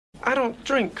I don't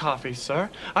drink coffee, sir.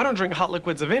 I don't drink hot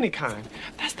liquids of any kind.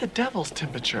 That's the devil's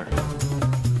temperature.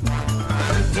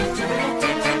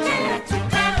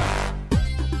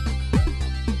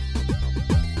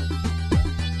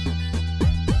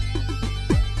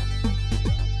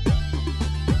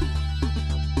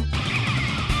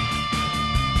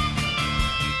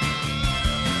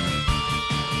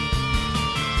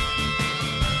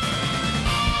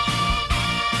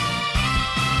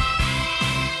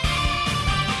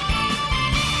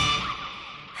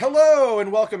 Hello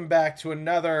and welcome back to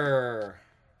another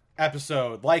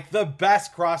episode, like the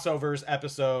best crossovers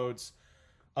episodes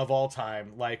of all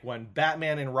time, like when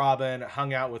Batman and Robin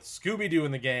hung out with Scooby-Doo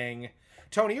and the gang.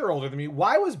 Tony, you're older than me.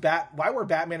 Why were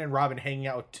Batman and Robin hanging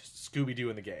out with Scooby-Doo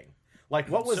and the gang? Like,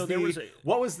 what was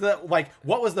what was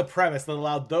the premise that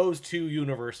allowed those two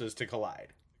universes to collide?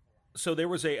 So there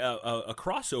was a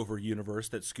crossover universe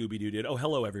that Scooby-Doo did. Oh,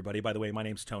 hello, everybody. By the way, my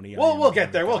name's Tony. We'll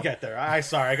get there. We'll get there. I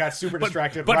got super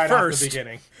distracted but right first, off the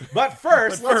beginning. But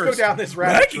first, let's go down this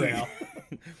rabbit trail.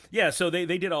 Yeah, so they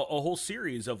did a whole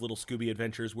series of little Scooby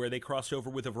adventures where they crossed over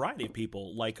with a variety of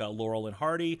people, like Laurel and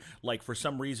Hardy, like for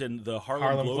some reason the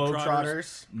Harlem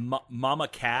Globetrotters, Mama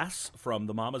Cass from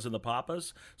the Mamas and the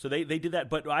Papas. So they did that.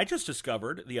 But I just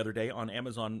discovered the other day on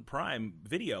Amazon Prime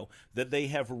Video that they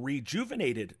have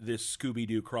rejuvenated this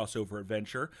Scooby-Doo crossover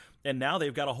adventure, and now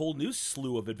they've got a whole new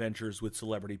slew of adventures with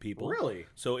celebrity people. Really?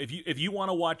 So if you want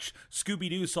to watch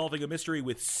Scooby-Doo solving a mystery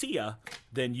with Sia,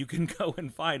 then you can go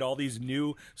and find all these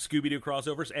new Scooby-Doo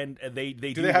crossovers, and they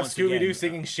do they have Scooby-Doo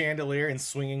singing Chandelier and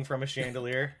swinging from a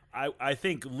chandelier? I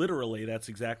think literally that's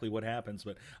exactly what happens.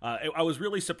 But I was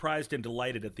really surprised and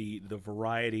delighted at the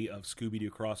variety of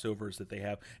Scooby-Doo crossovers that they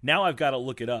have. Now I've got to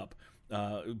look it up.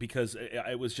 Because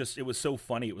it was so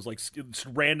funny. It was like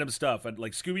random stuff, and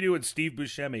like Scooby-Doo and Steve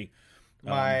Buscemi.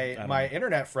 My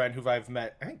internet friend, who I've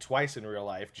met I think twice in real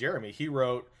life, Jeremy, he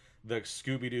wrote the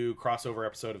Scooby-Doo crossover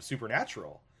episode of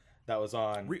Supernatural that was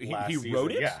on last season. He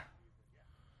wrote it? Yeah.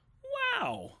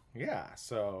 Wow. Yeah,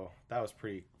 so that was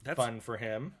fun for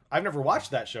him. I've never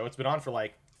watched that show. It's been on for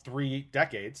like 3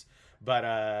 decades. But,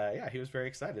 yeah, he was very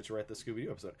excited to write the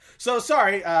Scooby-Doo episode. So,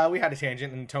 sorry, we had a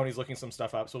tangent, and Tony's looking some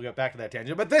stuff up, so we'll get back to that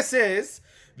tangent. But this is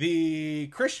the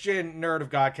Christian Nerd of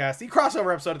Godcast, the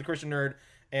crossover episode of the Christian Nerd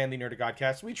and the Nerd of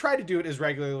Godcast. We try to do it as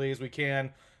regularly as we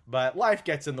can, but life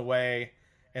gets in the way.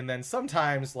 And then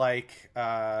sometimes, like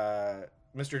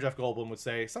Mr. Jeff Goldblum would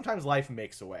say, sometimes life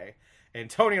makes a way. And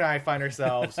Tony and I find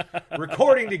ourselves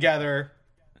recording together,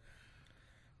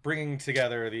 bringing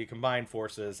together the combined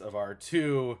forces of our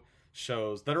two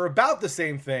shows that are about the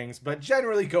same things, but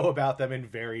generally go about them in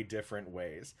very different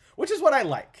ways, which is what I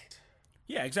like.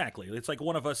 Yeah, exactly. It's like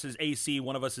one of us is AC,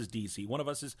 one of us is DC, one of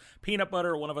us is peanut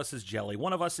butter, one of us is jelly,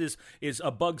 one of us is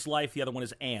A Bug's Life, the other one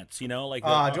is Ants. You know, like do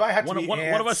I have to be one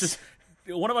Ants?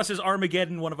 One of us is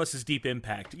Armageddon, one of us is Deep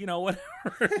Impact. You know,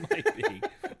 whatever it might be.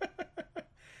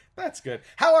 That's good.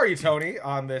 How are you, Tony,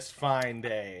 on this fine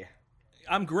day?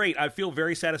 I'm great. I feel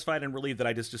very satisfied and relieved that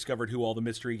I just discovered who all the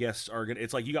mystery guests are.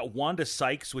 It's like you got Wanda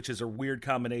Sykes, which is a weird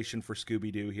combination for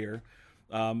Scooby-Doo here.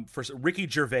 For Ricky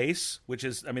Gervais, which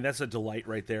is, I mean, that's a delight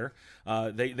right there.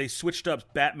 They switched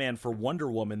up Batman for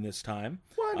Wonder Woman this time.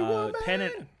 Wonder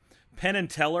Woman! Penn and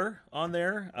Teller on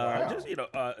there.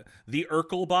 Wow. The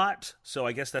Urkelbot. So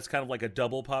I guess that's kind of like a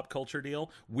double pop culture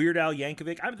deal. Weird Al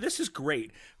Yankovic. this is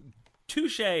great.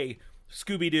 Touche,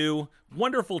 Scooby-Doo,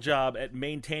 wonderful job at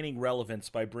maintaining relevance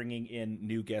by bringing in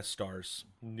new guest stars.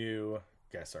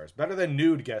 Better than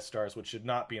nude guest stars, which should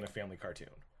not be in a family cartoon.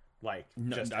 Like,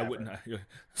 no, just I ever. wouldn't.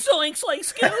 Slink,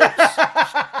 skills.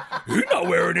 You're not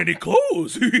wearing any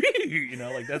clothes. You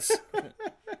know, like that's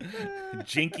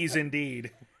jinkies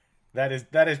indeed. That is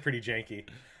pretty janky.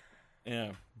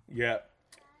 Yeah. Yeah.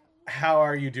 How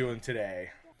are you doing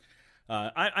today?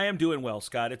 I am doing well,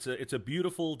 Scott. It's a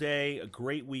beautiful day, a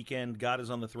great weekend. God is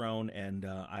on the throne, and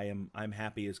I'm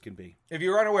happy as can be. If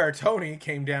you're unaware, Tony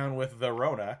came down with the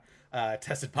Rona,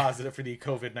 tested positive for the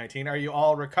COVID-19. Are you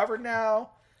all recovered now?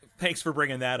 Thanks for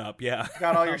bringing that up. Yeah,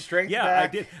 got all your strength yeah, back?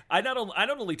 I did. I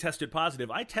not only tested positive.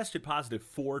 I tested positive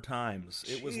 4 times.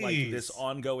 It was like this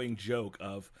ongoing joke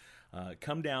of,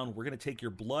 come down. We're going to take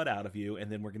your blood out of you,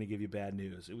 and then we're going to give you bad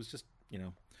news. It was just, you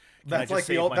know. That's like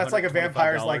that's like a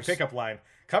vampire's like pickup line.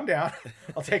 Come down,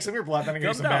 I'll take some of your blood, then I'll give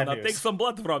you some bad news. I'll take some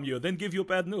blood from you, then give you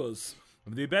bad news.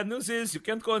 The bad news is you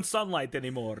can't go in sunlight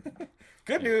anymore.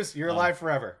 Good news, you're alive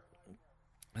forever.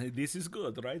 This is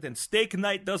good, right? And steak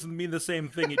night doesn't mean the same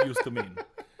thing it used to mean.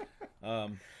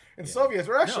 In Soviet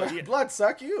Russia, blood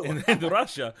suck you. In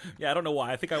Russia, I don't know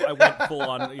why. I think I went full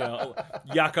on,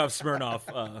 Yakov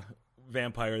Smirnoff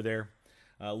vampire there.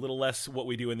 A little less What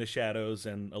We Do in the Shadows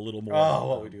and a little more. Oh,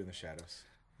 What We Do in the Shadows.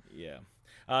 Yeah.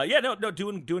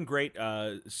 Doing great.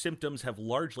 Symptoms have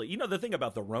largely, the thing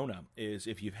about the Rona is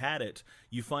if you've had it,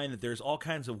 you find that there's all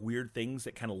kinds of weird things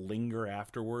that kind of linger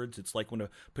afterwards. It's like when a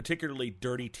particularly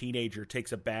dirty teenager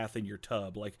takes a bath in your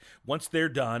tub. Like once they're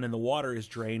done and the water is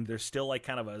drained, there's still like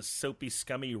kind of a soapy,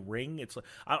 scummy ring. It's like,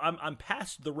 I'm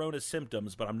past the Rona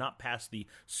symptoms, but I'm not past the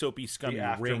soapy, scummy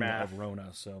ring of Rona.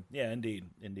 So yeah, indeed.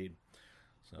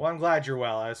 So. Well, I'm glad you're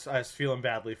well. I was feeling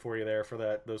badly for you there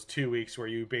for those 2 weeks where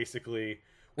you basically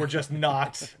were just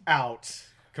knocked out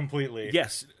completely.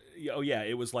 Yes. Oh yeah,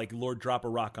 it was like Lord drop a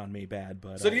rock on me bad.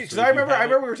 But so I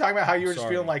remember we were talking about how you were just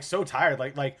feeling like so tired.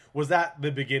 Like was that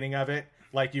the beginning of it?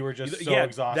 Like you were just so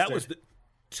exhausted. That was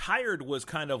tired was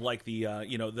kind of like the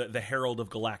the Herald of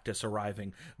Galactus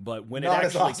arriving. But when not it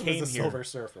actually as awesome came as the here, Silver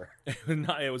Surfer.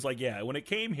 It was like when it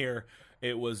came here.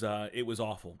 It was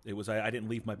awful. It was I didn't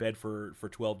leave my bed for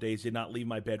 12 days. Did not leave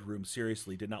my bedroom.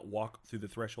 Seriously, did not walk through the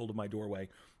threshold of my doorway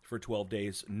for 12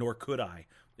 days. Nor could I.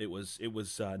 It was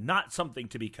not something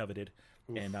to be coveted.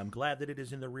 Oof. And I'm glad that it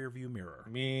is in the rearview mirror.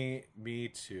 Me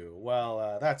too.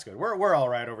 Well, that's good. We're all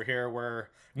right over here.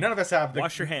 None of us have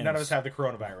wash your hands. None of us have the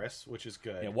coronavirus, which is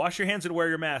good. Yeah, wash your hands and wear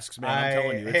your masks, man. I'm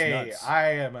telling you, it's nuts.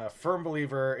 I am a firm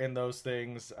believer in those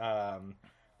things.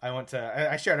 I went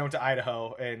to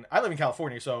Idaho, and I live in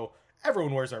California, so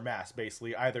everyone wears their mask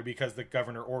basically, either because the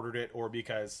governor ordered it or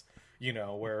because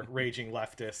we're raging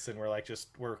leftists and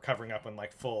we're covering up in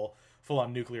like full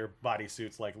on nuclear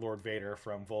bodysuits like Lord Vader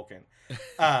from Vulcan.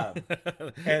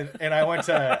 And I went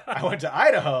to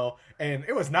Idaho, and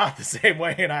it was not the same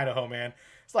way in Idaho, man.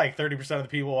 It's like 30% of the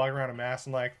people walking around in masks.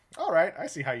 I'm like, all right, I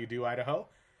see how you do, Idaho.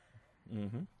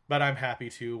 Mm-hmm. But I'm happy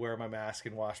to wear my mask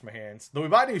and wash my hands. Though we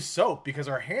bought new soap because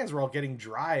our hands were all getting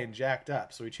dry and jacked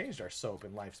up. So we changed our soap,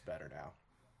 and life's better now.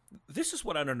 This is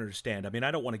what I don't understand. I mean,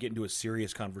 I don't want to get into a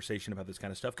serious conversation about this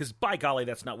kind of stuff because, by golly,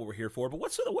 that's not what we're here for. But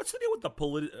what's the deal with the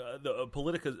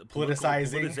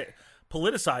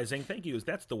politicizing? Thank you.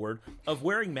 That's the word of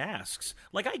wearing masks.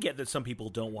 Like, I get that some people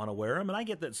don't want to wear them, and I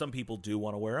get that some people do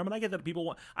want to wear them, and I get that people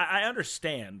want. I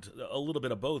understand a little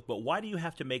bit of both, but why do you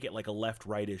have to make it like a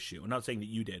left-right issue? I'm not saying that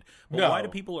you did, but no.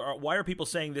 Why are people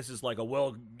saying this is like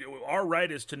our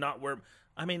right is to not wear?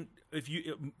 I mean,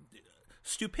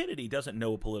 stupidity doesn't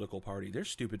know a political party. There's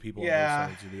stupid people on both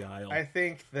sides of the aisle. I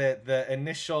think that the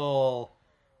initial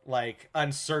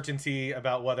uncertainty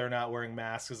about whether or not wearing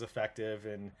masks is effective,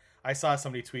 and I saw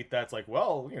somebody tweet that's like,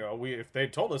 well, if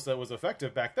they'd told us that it was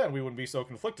effective back then, we wouldn't be so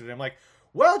conflicted. And I'm like,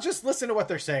 well, just listen to what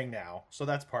they're saying now. So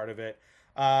that's part of it.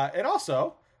 And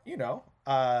also,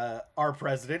 our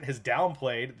president has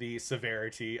downplayed the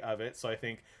severity of it. So I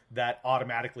think that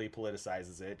automatically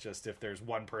politicizes it. Just if there's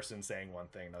one person saying one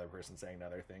thing, another person saying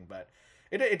another thing. But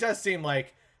it does seem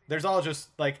like there's all just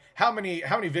like how many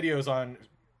videos on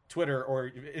Twitter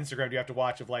or Instagram do you have to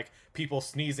watch of like people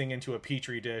sneezing into a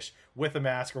petri dish with a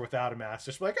mask or without a mask?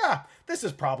 Just like, this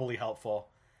is probably helpful.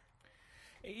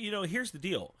 Here's the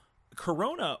deal.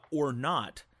 Corona or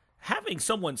not, having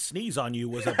someone sneeze on you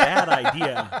was a bad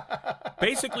idea.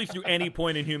 Basically through any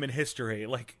point in human history.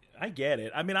 Like, I get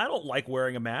it. I mean, I don't like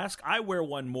wearing a mask. I wear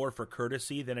one more for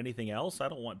courtesy than anything else. I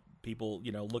don't want people,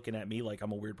 looking at me like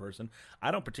I'm a weird person.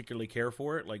 I don't particularly care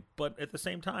for it. But at the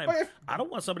same time, I don't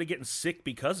want somebody getting sick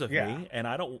because of me. And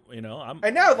I don't, I'm.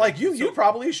 And now, like you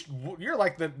probably you're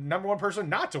like the number one person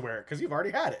not to wear it because you've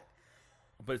already had it.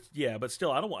 But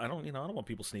still, I don't want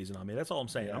people sneezing on me. That's all I'm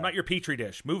saying. Yeah. I'm not your petri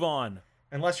dish. Move on.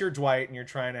 Unless you're Dwight and you're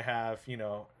trying to have,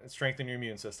 strengthen your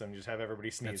immune system, just have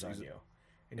everybody sneeze on you.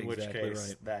 In which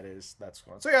case, right. that's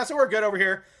fun. So we're good over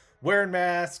here. Wearing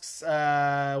masks.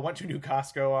 Went to new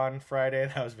Costco on Friday.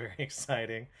 That was very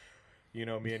exciting. Me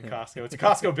and Costco. It's a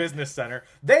Costco business center.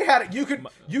 They had it.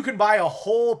 You can buy a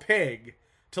whole pig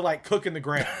to cook in the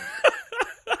ground.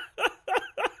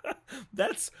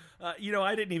 That's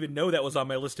I didn't even know that was on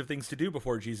my list of things to do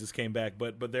before Jesus came back.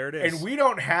 But there it is. And we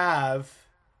don't have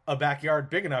a backyard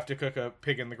big enough to cook a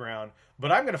pig in the ground,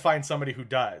 but I'm going to find somebody who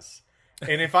does.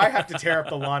 And if I have to tear up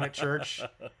the lawn at church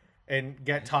and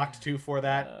get talked to for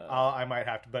that, I might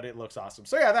have to, but it looks awesome.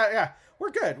 So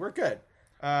we're good. We're good.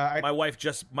 My wife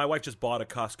just bought a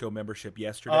Costco membership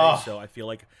yesterday, so I feel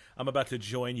like I'm about to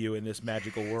join you in this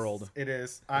magical world. It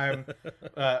is. I'm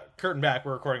curtain back.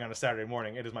 We're recording on a Saturday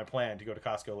morning. It is my plan to go to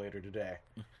Costco later today.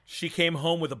 She came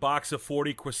home with a box of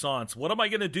 40 croissants. What am I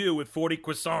going to do with 40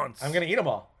 croissants? I'm going to eat them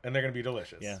all, and they're going to be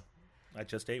delicious. Yeah. I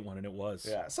just ate one, and it was.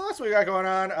 Yeah, so that's what we got going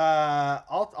on.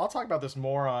 I'll talk about this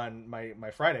more on my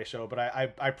Friday show, but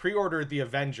I pre-ordered the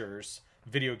Avengers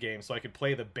video game so I could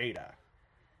play the beta.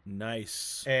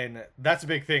 Nice. And that's a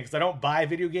big thing because I don't buy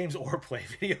video games or play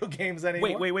video games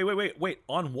anymore. Wait.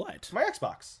 On what? My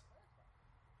Xbox.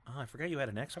 Oh, I forgot you had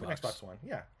an Xbox. I have an Xbox One,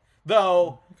 yeah.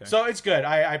 Though, okay. So it's good.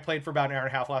 I played for about an hour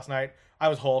and a half last night. I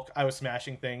was Hulk. I was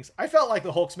smashing things. I felt like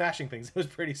the Hulk smashing things. It was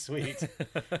pretty sweet.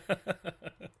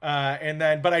 But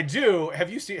I do.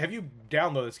 Have you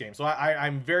downloaded this game? So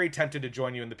I'm very tempted to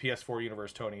join you in the PS4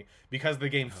 universe, Tony, because of the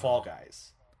game Fall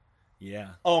Guys. Yeah.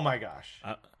 Oh my gosh.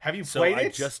 Have you played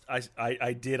it?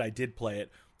 I did play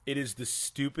it. It is the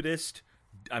stupidest.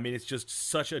 I mean, it's just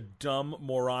such a dumb,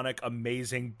 moronic,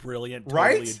 amazing, brilliant,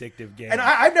 totally addictive game. And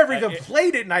I've never even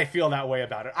played it, and I feel that way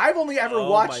about it. I've only ever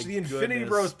watched the Infinity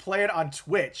Bros play it on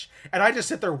Twitch, and I just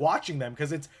sit there watching them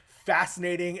because it's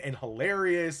fascinating and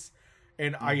hilarious.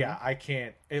 And I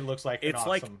can't. It looks like it's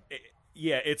awesome.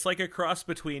 It's like a cross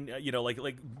between like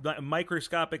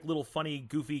microscopic little funny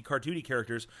goofy cartoony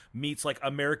characters meets like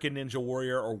American Ninja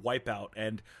Warrior or Wipeout,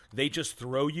 and they just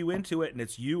throw you into it, and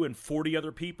it's you and 40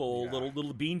 other people,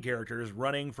 little bean characters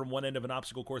running from one end of an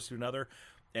obstacle course to another,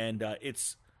 and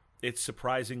it's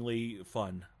surprisingly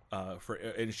fun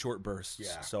in short bursts.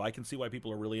 Yeah. So I can see why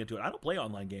people are really into it. I don't play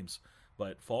online games,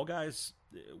 but Fall Guys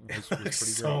was pretty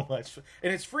so great. Much,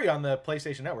 and it's free on the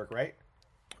PlayStation Network, right?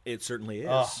 It certainly is.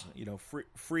 Oh.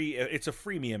 Free. It's a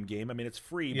freemium game. I mean, it's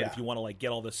free, but if you want to like get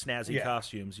all the snazzy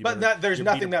costumes, there's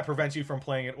nothing that prevents you from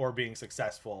playing it or being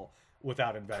successful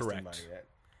without investing money in it.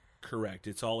 Correct.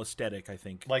 It's all aesthetic, I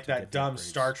think. Like that dumb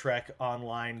Star Trek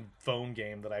online phone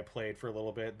game that I played for a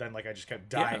little bit. Then I just kept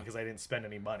dying because I didn't spend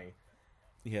any money.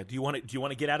 Yeah. Do you want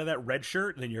to get out of that red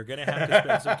shirt? Then you're gonna have to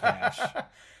spend some cash.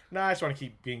 No, I just want to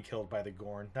keep being killed by the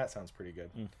Gorn. That sounds pretty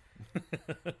good.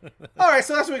 All right,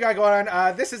 so that's what we got going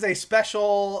on. This is a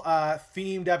special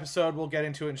themed episode. We'll get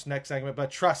into it in the next segment,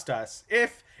 but trust us,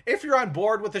 if you're on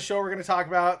board with the show we're going to talk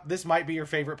about, this might be your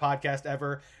favorite podcast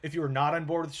ever. If you are not on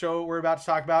board with the show we're about to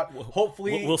talk about,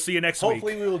 hopefully we'll see you next week.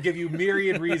 Hopefully we will give you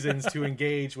myriad reasons to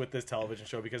engage with this television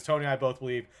show, because Tony and I both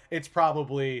believe it's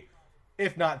probably,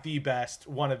 if not the best,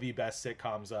 one of the best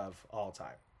sitcoms of all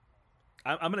time.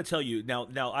 I'm going to tell you now.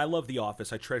 I love The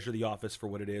Office. I treasure The Office for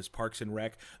what it is. Parks and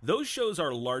Rec. Those shows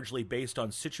are largely based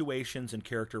on situations and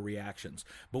character reactions.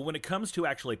 But when it comes to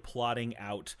actually plotting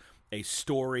out a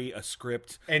story, a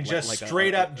script, and just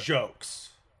straight up jokes,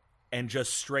 it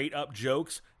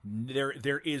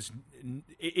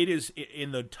is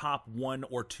in the top 1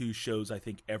 or 2 shows I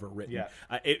think ever written. Yeah,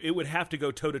 it would have to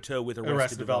go toe to toe with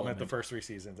Arrested Development. The first 3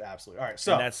 seasons, absolutely. All right,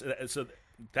 so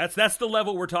that's the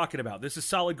level we're talking about. This is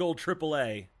solid gold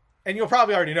AAA. And you'll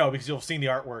probably already know because you'll have seen the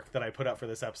artwork that I put up for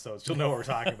this episode, so you'll know what we're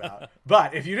talking about.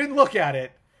 But if you didn't look at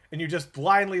it and you just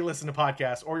blindly listen to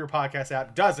podcasts, or your podcast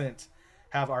app doesn't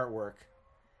have artwork,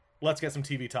 let's get some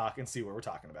TV talk and see what we're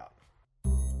talking about.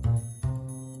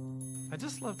 I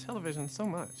just love television so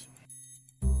much.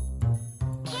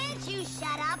 Can't you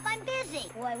shut up? I'm busy.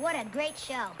 Boy, what a great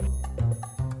show.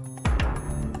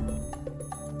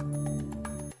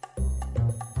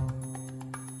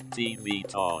 TV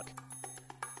talk.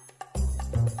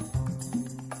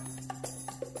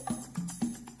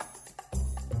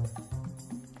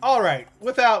 All right,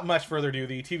 without much further ado,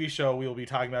 the TV show we will be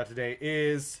talking about today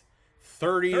is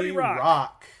 30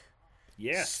 Rock.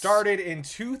 Yes. Started in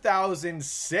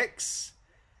 2006,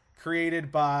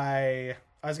 created by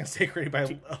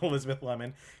Elizabeth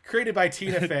Lemon, created by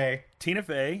Tina Fey. Tina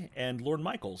Fey and Lorne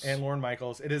Michaels.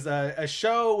 It is a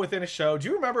show within a show. Do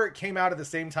you remember it came out at the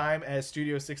same time as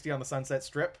Studio 60 on the Sunset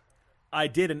Strip? I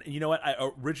did, and you know what?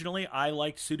 Originally, I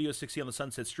liked Studio 60 on the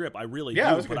Sunset Strip. I really do,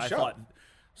 it was a good but show. I thought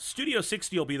Studio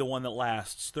 60 will be the one that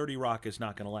lasts. 30 Rock is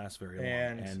not going to last very long.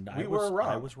 And I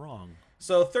was wrong.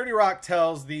 So 30 Rock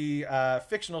tells the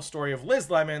fictional story of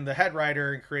Liz Lemon, the head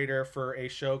writer and creator for a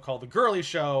show called The Girly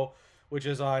Show, which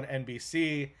is on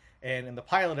NBC. And in the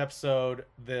pilot episode,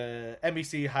 the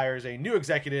NBC hires a new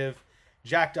executive,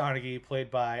 Jack Donaghy, played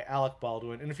by Alec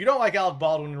Baldwin. And if you don't like Alec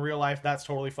Baldwin in real life, that's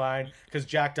totally fine, because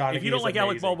Jack Donaghy is If you don't like amazing.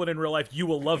 Alec Baldwin in real life, you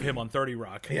will love him on 30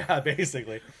 Rock. Yeah,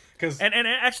 basically. And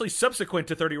actually subsequent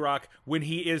to 30 Rock, when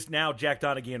he is now Jack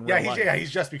Donaghy in real life.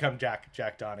 He's just become Jack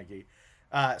Donaghy.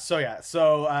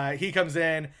 So he comes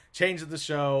in, changes the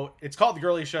show. It's called The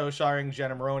Girly Show, starring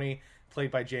Jenna Maroney, played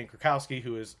by Jane Krakowski,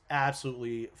 who is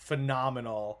absolutely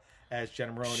phenomenal as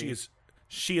Jenna Maroney.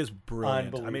 She is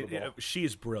brilliant. Unbelievable. I mean, she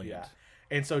is brilliant. Yeah.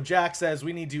 And so Jack says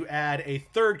we need to add a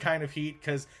third kind of heat,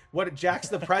 because Jack's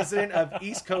the president of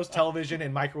East Coast Television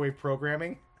and Microwave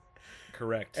Programming.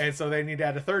 Correct. And so they need to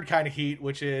add a third kind of heat,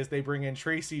 which is they bring in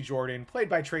Tracy Jordan, played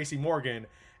by Tracy Morgan,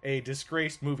 a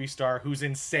disgraced movie star who's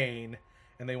insane,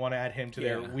 and they want to add him to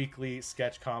their weekly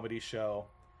sketch comedy show.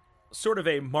 sort of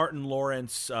a Martin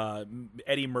Lawrence,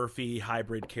 Eddie Murphy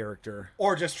hybrid character.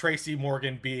 Or just Tracy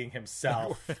Morgan being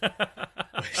himself,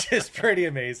 which is pretty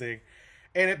amazing.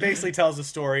 And it basically tells the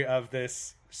story of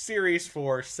this series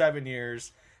for 7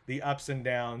 years, the ups and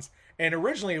downs. And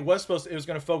originally it was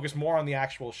going to focus more on the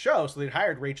actual show, so they'd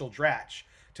hired Rachel Dratch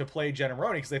to play Jenna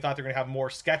Maroney because they thought they were going to have more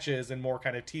sketches and more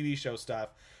kind of TV show stuff.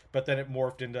 But then it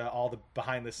morphed into all the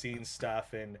behind-the-scenes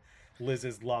stuff and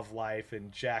Liz's love life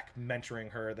and Jack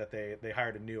mentoring her that they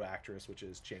hired a new actress, which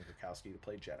is Jane Krakowski, to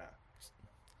play Jenna.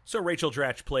 So Rachel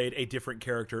Dratch played a different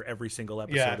character every single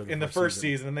episode of in the first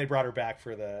season, and they brought her back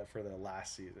for the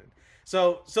last season.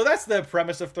 So that's the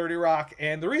premise of 30 Rock,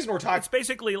 and the reason we're talking... It's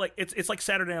basically like, it's like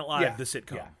Saturday Night Live, the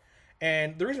sitcom. Yeah.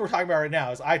 And the reason we're talking about it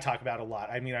now is I talk about it a lot.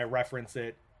 I mean, I reference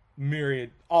it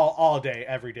myriad all day,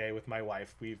 every day with my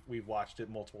wife. We've watched it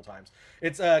multiple times.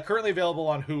 It's currently available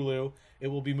on Hulu. It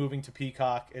will be moving to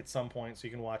Peacock at some point, so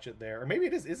you can watch it there. Or maybe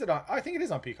it is. Is it on? I think it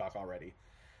is on Peacock already.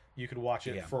 You could watch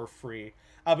it for free.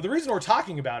 But the reason we're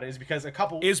talking about it is because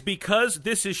because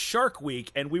this is Shark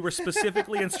Week, and we were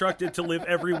specifically instructed to live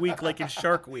every week like it's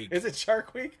Shark Week. Is it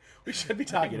Shark Week? We should be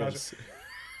talking about it.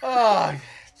 Oh,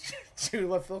 do you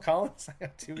love Phil Collins? I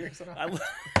got 2 years on.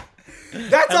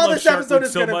 That's all this episode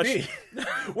is going to be.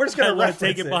 We're just going to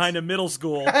take it behind a middle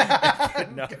school.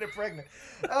 Get it pregnant.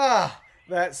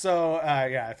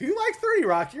 If you like 30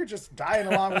 Rock, you're just dying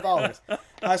along with all this.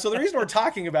 So the reason we're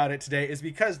talking about it today is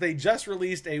because they just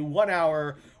released a 1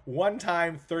 hour,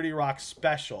 one-time 30 Rock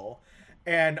special.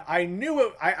 And I knew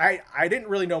it, I didn't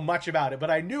really know much about it,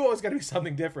 but I knew it was going to be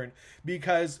something different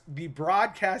because the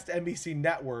broadcast NBC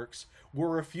networks were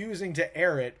refusing to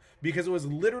air it because it was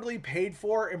literally paid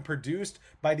for and produced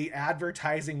by the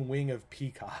advertising wing of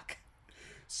Peacock.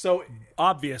 So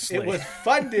obviously it was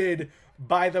funded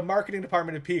by the marketing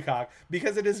department of Peacock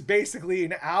because it is basically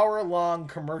an hour-long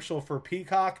commercial for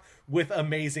Peacock with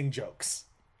amazing jokes.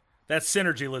 That's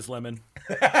synergy, Liz Lemon.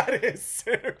 That is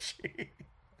synergy.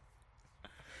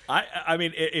 I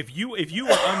mean, if you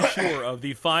were unsure of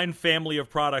the fine family of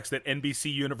products that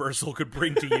NBC Universal could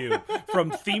bring to you, from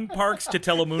theme parks to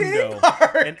Telemundo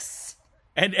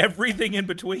and everything in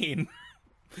between,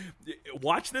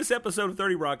 watch this episode of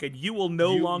 30 Rock and you will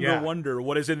no longer wonder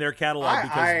what is in their catalog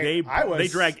because they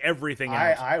drag everything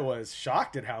out. I was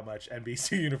shocked at how much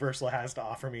NBC Universal has to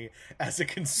offer me as a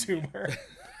consumer.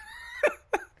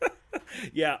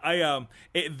 Yeah,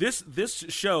 this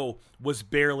show was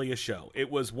barely a show. It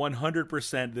was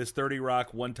 100%, this 30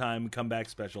 Rock one-time comeback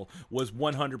special was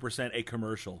 100% a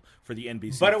commercial for the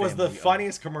NBC. But it was the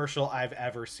funniest commercial I've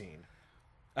ever seen.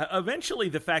 Eventually,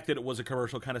 the fact that it was a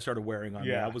commercial kind of started wearing on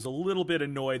me. I was a little bit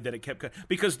annoyed that it kept...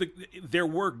 Because there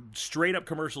were straight-up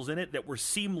commercials in it that were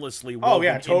seamlessly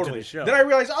woven into the show. Then I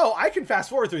realized, I can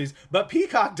fast-forward through these. But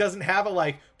Peacock doesn't have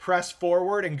a, press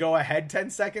forward and go ahead 10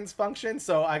 seconds function,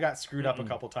 so I got screwed up a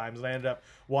couple times, and I ended up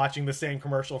watching the same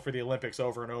commercial for the Olympics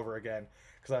over and over again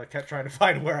because I kept trying to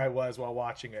find where I was while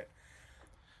watching it.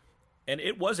 And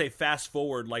it was a fast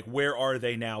forward, where are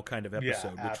they now kind of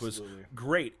episode, which was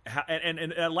great.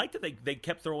 And I liked that they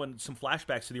kept throwing some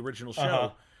flashbacks to the original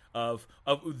show of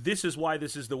this is why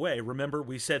this is the way. Remember,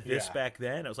 we said this back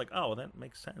then. I was like, oh, that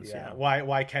makes sense. Yeah.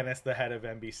 Why Kenneth's the head of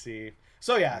NBC.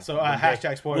 So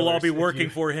hashtag spoilers. We'll all be working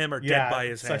for him or dead by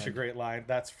his hand. Such a great line.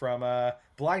 That's from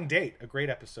Blind Date, a great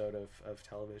episode of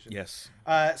television. Yes.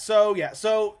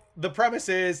 So the premise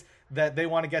is that they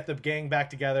want to get the gang back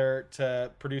together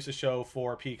to produce a show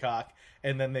for Peacock,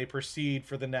 and then they proceed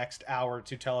for the next hour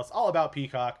to tell us all about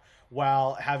Peacock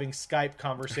while having Skype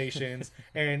conversations.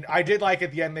 And I did like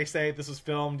at the end they say this was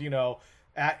filmed,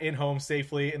 at in-home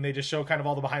safely, and they just show kind of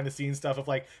all the behind-the-scenes stuff of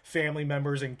family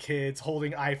members and kids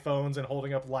holding iPhones and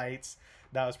holding up lights.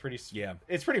 That was pretty... Yeah.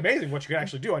 It's pretty amazing what you can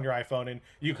actually do on your iPhone, and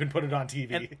you can put it on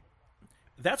TV. And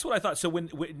that's what I thought. So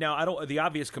now I don't. The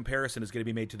obvious comparison is going to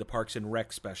be made to the Parks and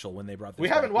Rec special when they brought this. We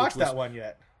haven't watched that one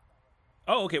yet.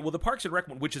 Oh, okay. Well, the Parks and Rec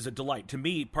one, which is a delight to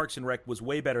me, Parks and Rec was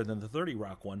way better than the 30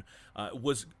 Rock one.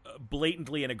 Was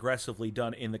blatantly and aggressively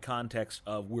done in the context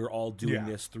of we're all doing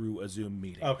this through a Zoom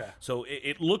meeting. Okay. So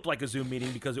it looked like a Zoom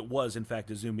meeting because it was in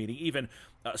fact a Zoom meeting. Even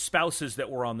spouses that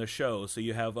were on the show. So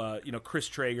you have Chris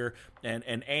Traeger and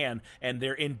Anne, and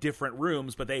they're in different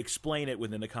rooms, but they explain it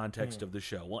within the context of the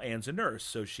show. Well, Anne's a nurse,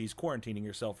 so she's quarantining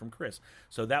herself from Chris.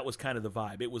 So that was kind of the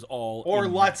vibe. It was all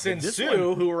Lutz and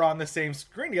Sue who were on the same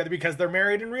screen together because they're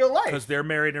married in real life. Because they're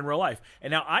married in real life.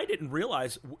 And now I didn't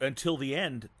realize until the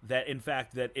end that in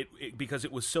fact that it because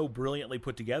it was so brilliantly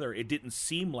put together, it didn't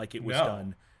seem like it was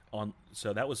done on.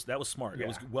 So that was smart. Yeah. It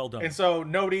was well done. And so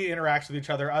nobody interacts with each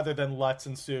other other than Lutz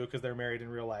and Sue because they're married in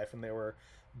real life, and they were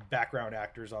background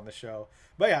actors on the show.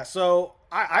 But yeah, so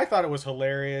I thought it was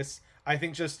hilarious. I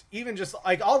think just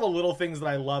like all the little things that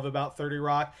I love about 30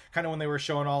 Rock, kind of when they were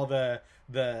showing all the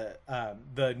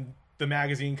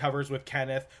magazine covers with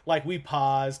Kenneth, like we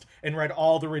paused and read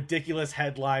all the ridiculous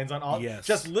headlines on all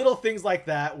just little things like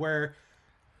that where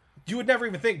you would never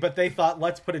even think, but they thought,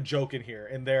 let's put a joke in here,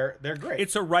 and they're great.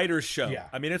 It's a writer's show. Yeah.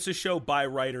 I mean, it's a show by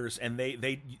writers, and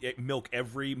they milk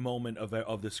every moment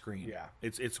of the screen. Yeah.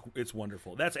 It's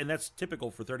wonderful. That's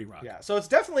typical for 30 Rock. Yeah, so it's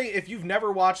definitely, if you've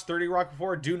never watched 30 Rock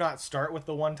before, do not start with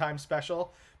the one-time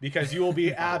special, because you will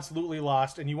be absolutely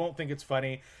lost, and you won't think it's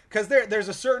funny. Because there's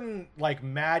a certain, like,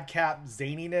 madcap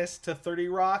zaniness to 30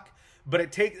 Rock,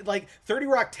 but 30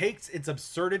 Rock takes its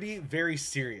absurdity very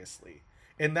seriously.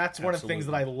 And that's one of the things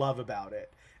that I love about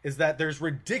it, is that there's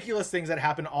ridiculous things that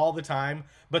happen all the time,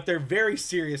 but they're very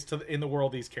serious in the world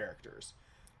of these characters.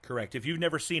 Correct. If you've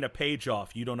never seen a Page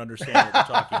Off, you don't understand what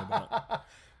we're talking about.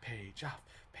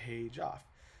 Page off.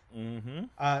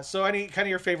 Mm-hmm. So any kind of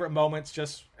your favorite moments,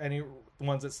 just any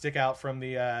ones that stick out from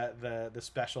the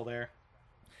special there?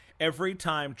 Every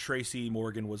time Tracy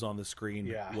Morgan was on the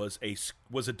screen was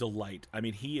a delight. I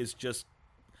mean, he's just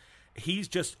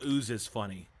oozes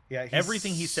funny. Yeah,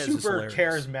 everything he says is super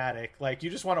charismatic. Like, you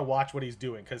just want to watch what he's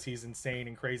doing because he's insane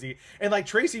and crazy. And like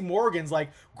Tracy Morgan's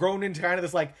like grown into kind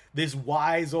of this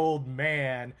wise old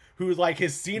man who like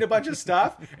has seen a bunch of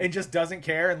stuff and just doesn't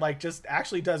care and like just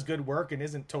actually does good work and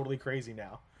isn't totally crazy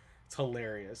now. It's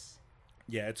hilarious.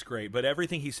 Yeah, it's great. But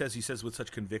everything he says with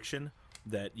such conviction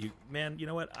that you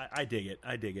know what? I dig it.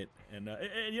 And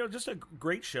just a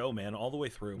great show, man, all the way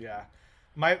through. Yeah.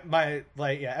 My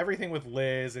everything with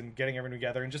Liz and getting everyone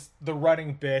together and just the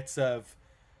running bits of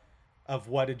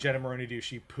what did Jenna Maroney do?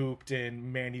 She pooped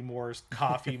in Mandy Moore's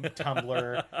coffee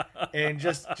tumbler and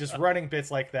just running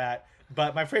bits like that.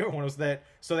 But my favorite one was that,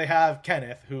 so they have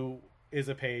Kenneth, who is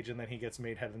a page, and then he gets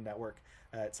made head of the network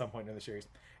at some point in the series.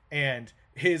 And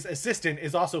his assistant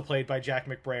is also played by Jack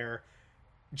McBrayer,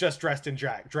 just dressed in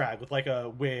drag with like a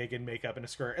wig and makeup and a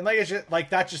skirt, and like it's just like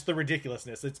that's just the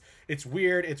ridiculousness. It's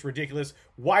weird, it's ridiculous.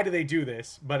 Why do they do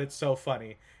this? But it's so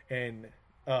funny, and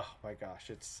oh my gosh,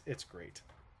 it's great.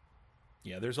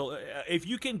 Yeah, if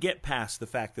you can get past the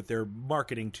fact that they're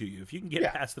marketing to you, if you can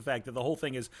get past the fact that the whole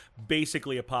thing is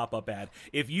basically a pop-up ad,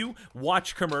 if you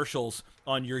watch commercials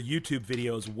on your YouTube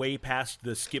videos way past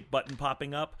the skip button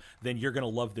popping up, then you're gonna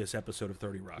love this episode of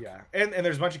 30 Rock. Yeah, and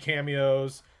there's a bunch of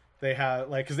cameos. They have,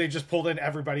 like, because they just pulled in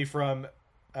everybody from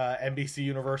NBC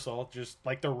Universal, just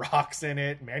like The Rock's in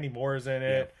it, Mandy Moore's in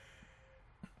it.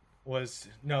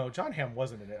 No, John Hamm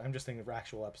wasn't in it. I'm just thinking of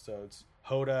actual episodes.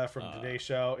 Hoda from Today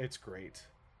Show. It's great.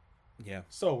 Yeah.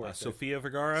 So worth it. Sofia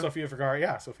Vergara. Sofia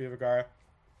Vergara.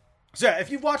 So yeah, if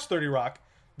you've watched 30 Rock,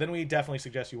 then we definitely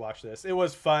suggest you watch this. It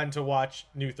was fun to watch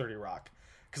new 30 Rock,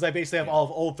 because I basically have all of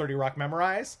old 30 Rock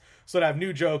memorized, so to have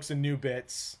new jokes and new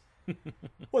bits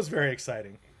was very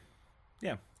exciting.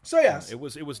 Yeah. So yes, it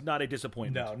was not a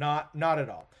disappointment. No, not at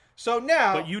all. So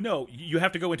now, but you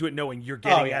have to go into it knowing you're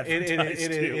getting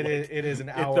advertised. It is an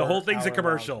hour. The whole thing's a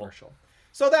commercial.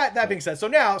 So that being said, so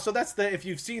that's if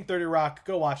you've seen 30 Rock,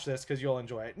 go watch this because you'll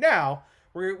enjoy it. Now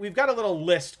we've got a little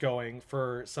list going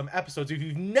for some episodes. If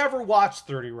you've never watched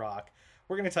 30 Rock,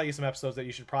 we're going to tell you some episodes that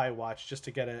you should probably watch just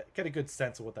to get a good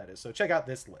sense of what that is. So check out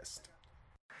this list.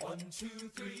 1, 2,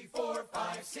 3, 4,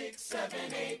 5, 6, 7,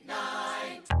 8, 9.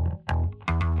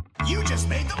 You just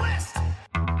made the list.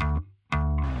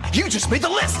 You just made the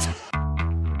list.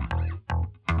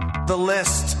 The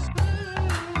list.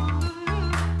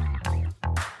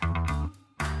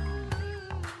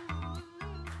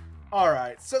 All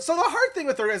right. So the hard thing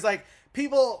with 30 is like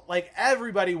people, like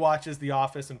everybody watches The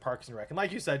Office and Parks and Rec. And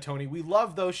like you said, Tony, we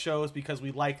love those shows because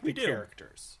we like the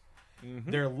characters.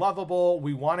 Mm-hmm. They're lovable.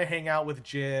 We want to hang out with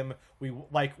Jim.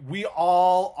 We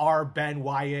all are Ben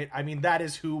Wyatt. I mean, that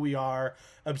is who we are.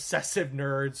 Obsessive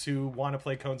nerds who want to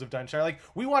play Cones of Dunshire. Like,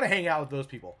 we want to hang out with those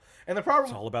people. And the problem...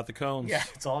 It's all about the cones. Yeah,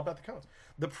 it's all about the cones.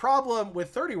 The problem with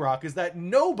 30 Rock is that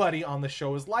nobody on the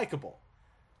show is likable.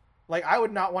 Like, I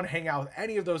would not want to hang out with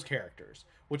any of those characters,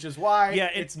 which is why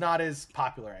it's not as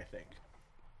popular, I think.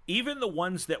 Even the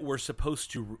ones that we're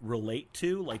supposed to relate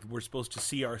to, like we're supposed to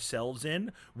see ourselves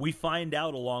in, we find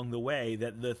out along the way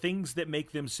that the things that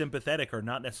make them sympathetic are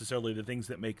not necessarily the things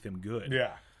that make them good.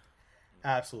 Yeah,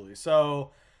 absolutely.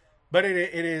 So, but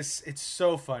it's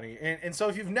so funny. And so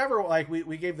if you've never, like,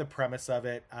 we gave the premise of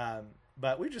it,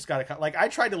 but we just got to, like, I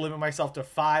tried to limit myself to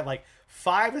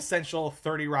five essential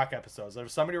 30 Rock episodes.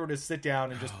 If somebody were to sit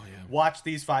down and just watch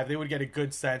these 5, they would get a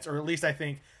good sense, or at least I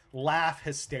think laugh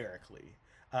hysterically.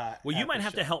 Well, you might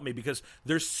have to help me because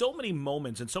there's so many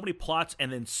moments and so many plots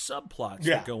and then subplots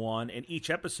that go on in each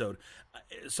episode.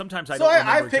 Sometimes I don't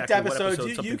remember picked exactly episodes. what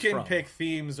episode You can from. pick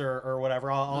themes or whatever.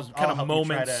 I'll kind of help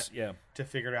moments, you try to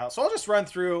figure it out. So I'll just run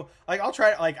through. Like I'll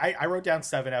try. Like I wrote down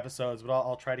 7 episodes, but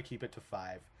I'll try to keep it to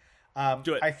 5.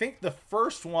 Do it. I think the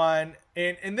first one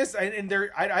so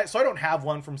I don't have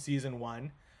one from season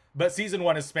 1, but season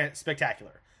 1 is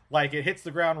spectacular. Like it hits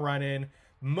the ground running.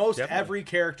 Every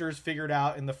character is figured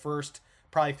out in the first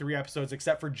probably 3 episodes,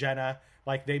 except for Jenna.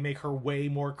 Like they make her way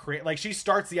more creative. Like she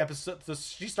starts the episode,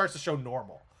 she starts the show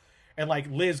normal, and like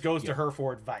Liz goes to her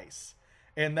for advice,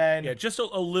 and then just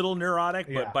a little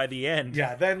neurotic, but by the end,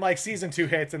 then like season 2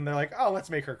 hits, and they're like, oh, let's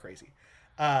make her crazy.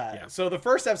 So the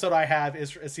first episode I have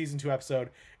is a season 2 episode.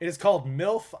 It is called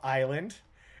MILF Island.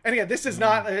 And again, this is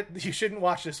not. You shouldn't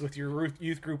watch this with your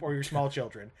youth group or your small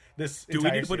children. Do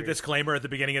we need to put a disclaimer at the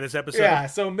beginning of this episode? Yeah.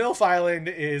 So MILF Island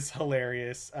is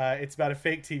hilarious. It's about a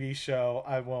fake TV show.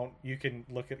 I won't. You can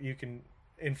look at. You can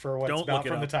infer what it's about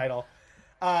from the title.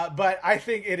 But I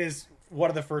think it is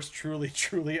one of the first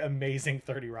truly amazing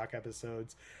 30 Rock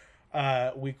episodes.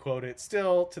 We quote it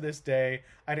still to this day.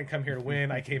 I didn't come here to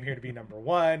win. I came here to be number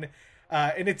one.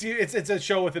 And it's a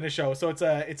show within a show, so it's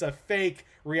a fake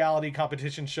reality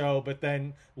competition show. But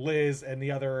then Liz and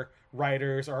the other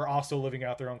writers are also living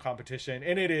out their own competition,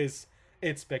 and it's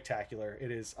spectacular.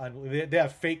 It is they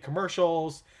have fake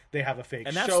commercials. They have a fake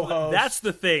show host. That's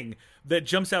the thing that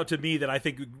jumps out to me that I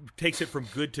think takes it from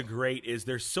good to great. Is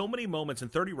there's so many moments, and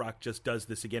 30 Rock just does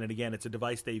this again and again. It's a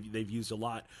device they've used a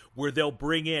lot, where they'll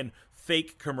bring in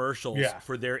fake commercials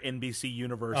for their NBC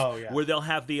universe, where they'll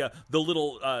have the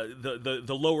little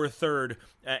the lower third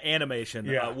animation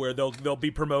where they'll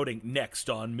be promoting next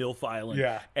on MILF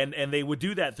Island, and they would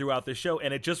do that throughout the show,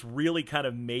 and it just really kind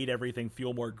of made everything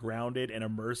feel more grounded and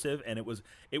immersive, and it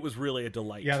was really a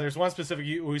delight. Yeah, there's one specific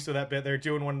use of that bit. They're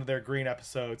doing one of their green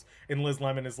episodes, and Liz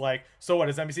Lemon is like, "So what,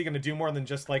 is NBC going to do more than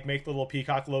just like make the little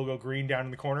peacock logo green down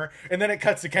in the corner?" And then it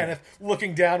cuts to Kenneth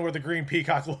looking down where the green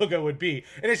peacock logo would be,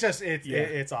 and it's just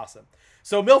it's awesome.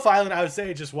 So MILF Island, I would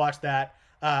say just watch that.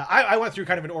 I went through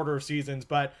kind of an order of seasons,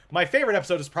 but my favorite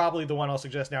episode is probably the one I'll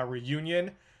suggest now, Reunion.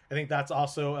 I think that's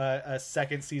also a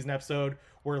second season episode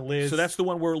where Liz... So that's the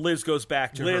one where Liz goes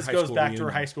back to her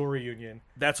high school reunion.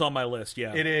 That's on my list,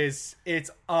 yeah. It is.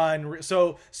 It's unreal.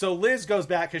 So Liz goes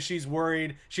back because she's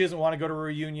worried. She doesn't want to go to a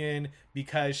reunion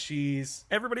because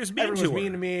everybody was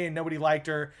mean to me and nobody liked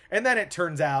her. And then it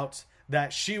turns out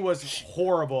that she was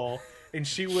horrible. And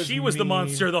she was the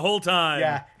monster the whole time.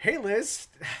 Yeah. Hey, Liz,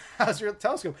 how's your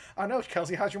telescope? Oh, no,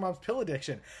 Kelsey, how's your mom's pill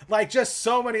addiction? Like, just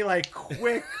so many, like,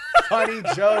 quick, funny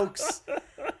jokes.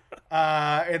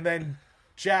 And then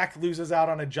Jack loses out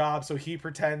on a job, so he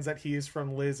pretends that he is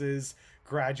from Liz's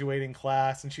graduating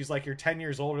class. And she's like, you're 10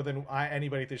 years older than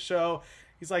anybody at this show.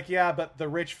 He's like, yeah, but the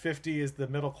rich 50 is the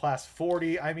middle class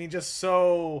 40. I mean, just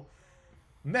so...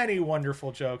 many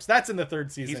wonderful jokes. That's in the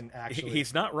third season, actually.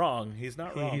 He's not wrong. He's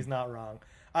not wrong.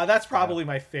 That's probably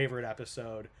my favorite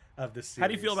episode of the series. How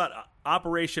do you feel about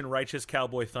Operation Righteous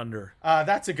Cowboy Thunder?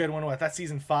 That's a good one. That's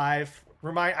season 5.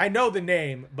 I know the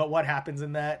name, but what happens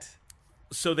in that?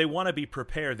 So they want to be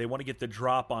prepared. They want to get the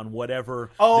drop on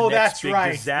whatever the next big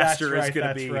disaster is going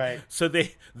to be. Right. So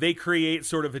they create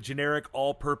sort of a generic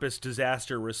all-purpose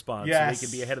disaster response, so they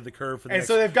can be ahead of the curve for the next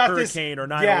hurricane or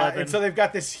 9/11. Yeah, and so they've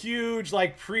got this huge,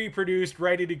 like, pre-produced,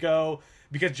 ready to go,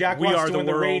 because Jack wants to win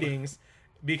the ratings,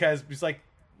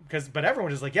 but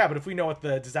everyone is like, yeah, but if we know what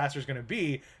the disaster is going to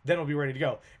be, then we'll be ready to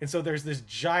go. And so there's this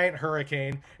giant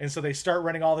hurricane, and so they start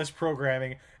running all this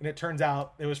programming, and it turns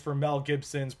out it was for Mel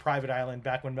Gibson's Private Island,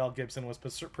 back when Mel Gibson was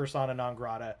persona non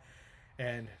grata,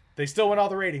 and they still win all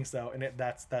the ratings though, and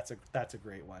that's a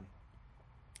great one.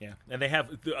 Yeah, and they have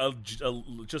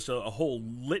just a whole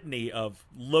litany of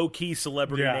low-key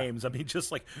celebrity names. I mean,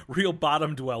 just like real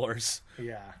bottom dwellers.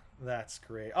 Yeah, that's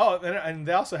great. Oh, and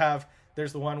they also have...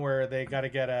 There's the one where they got to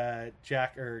get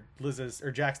Jack's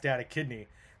dad a kidney.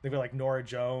 They've got like Nora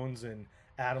Jones and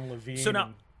Adam Levine. So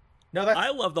now,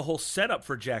 I love the whole setup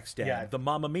for Jack's dad. Yeah. The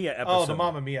Mamma Mia episode. Oh, the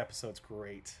Mamma Mia episode's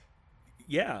great.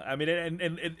 Yeah, I mean,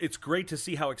 and it's great to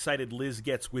see how excited Liz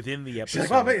gets within the episode.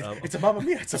 She's like, it's a Mamma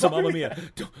Mia. It's a Mamma Mia.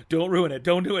 Don't ruin it.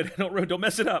 Don't do it. Don't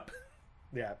mess it up.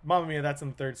 Yeah, Mamma Mia. That's in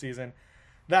the third season.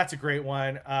 That's a great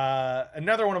one.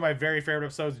 Another one of my very favorite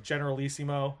episodes,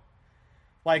 Generalissimo.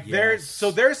 Like there's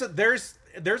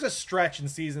a stretch in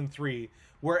season 3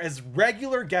 where as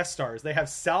regular guest stars they have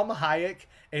Salma Hayek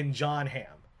and John Hamm,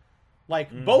 like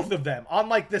both of them on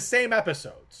like the same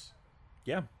episodes.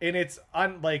 Yeah, and it's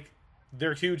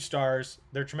they're huge stars.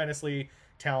 They're tremendously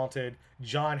talented.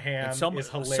 John Hamm is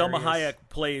hilarious. Salma Hayek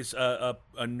plays a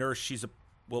nurse.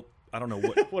 well, I don't know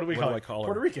what. What do we call it? Her?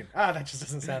 Puerto Rican. That just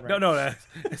doesn't sound right. No.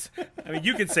 I mean,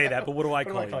 you can say that, but what do I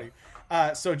call you?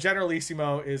 So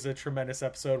Generalissimo is a tremendous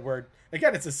episode where,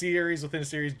 again, it's a series within a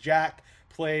series. Jack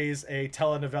plays a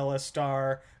telenovela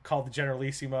star called the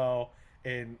Generalissimo,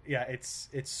 and yeah, it's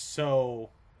so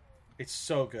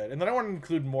good. And then I want to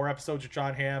include more episodes with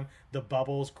Jon Hamm. The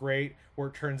Bubble's great, where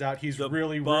it turns out he's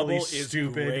really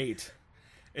stupid. Great.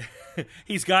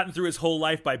 He's gotten through his whole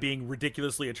life by being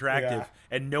ridiculously attractive,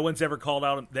 and no one's ever called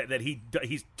out that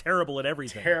he's terrible at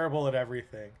everything. Terrible at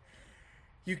everything.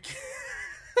 You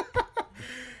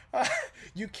can't,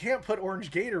 you can't put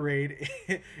orange Gatorade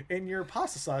in your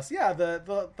pasta sauce. Yeah,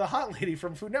 the hot lady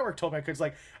from Food Network told me I could. It's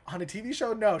like, on a TV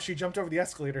show, no, she jumped over the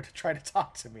escalator to try to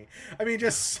talk to me. I mean,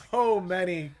 just so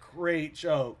many great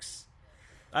jokes.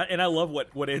 And I love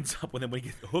what ends up when we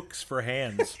get hooks for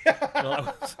hands.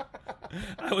 Well,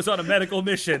 I was on a medical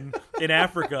mission in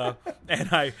Africa, and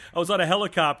I was on a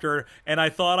helicopter, and I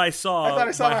thought I saw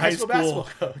my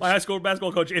high school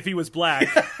basketball coach if he was black.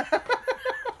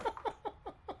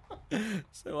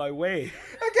 So I waved.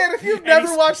 Again, if you've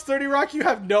never watched 30 Rock, you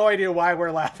have no idea why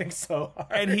we're laughing so hard.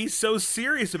 And he's so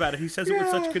serious about it. He says it with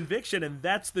such conviction, and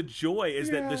that's the joy, is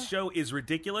that the show is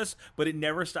ridiculous, but it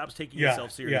never stops taking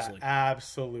itself seriously. Yeah,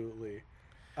 absolutely.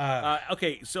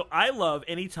 Okay, so I love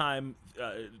anytime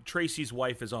Tracy's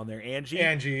wife is on there, Angie,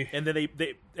 and then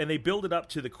they build it up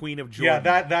to the Queen of Jordan.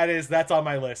 Yeah, that's on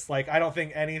my list. Like, I don't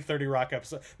think any 30 Rock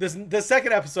episode. The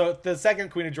second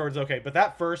Queen of Jordan's okay, but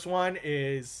that first one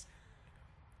is.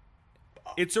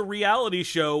 It's a reality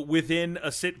show within a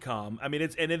sitcom. I mean,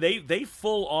 they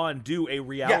full on do a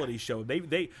reality show.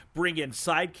 They bring in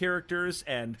side characters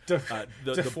and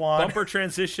the bumper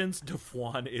transitions.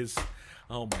 DeFwan is,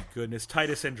 oh my goodness,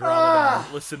 Titus Andromeda.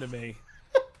 Listen to me.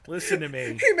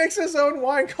 He makes his own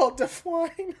wine called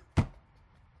DeFwine.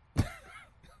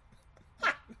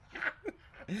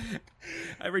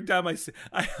 Every time I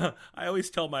always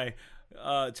tell my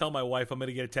wife I'm going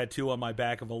to get a tattoo on my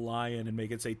back of a lion and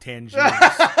make it say Tangiers.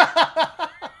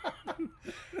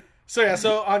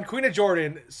 So on Queen of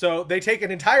Jordan, so they take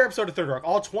an entire episode of 30 Rock,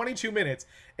 all 22 minutes,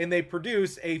 and they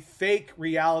produce a fake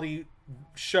reality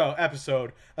show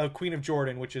episode of Queen of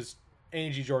Jordan, which is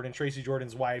Angie Jordan, Tracy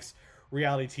Jordan's wife's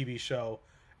reality TV show.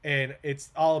 And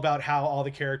it's all about how all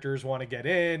the characters want to get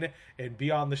in and be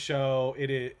on the show.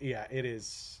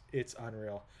 It's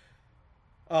unreal.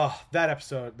 Oh, that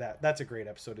episode, that's a great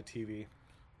episode of TV.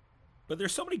 But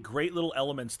there's so many great little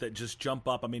elements that just jump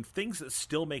up. I mean, things that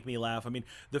still make me laugh. I mean,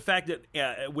 the fact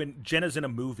that when Jenna's in a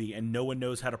movie and no one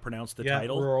knows how to pronounce the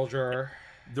title. Rural Juror.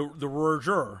 The Rural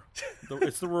Juror.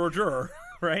 It's the Rural Juror,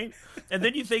 right? And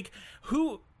then you think,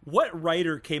 what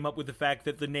writer came up with the fact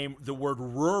that the word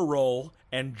rural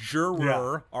and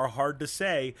juror are hard to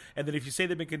say, and then if you say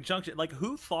them in conjunction, like,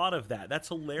 who thought of that? That's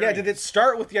hilarious. Yeah, did it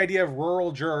start with the idea of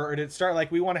rural juror, or did it start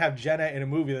like, we want to have Jenna in a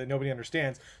movie that nobody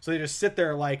understands, so they just sit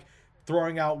there like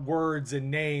throwing out words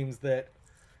and names that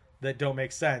don't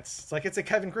make sense? It's like, it's a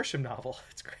Kevin Grisham novel.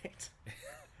 It's great.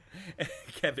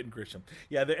 Kevin Grisham.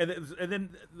 Yeah, and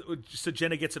then so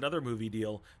Jenna gets another movie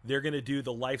deal. They're going to do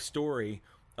the life story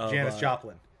of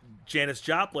Janis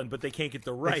Joplin, but they can't get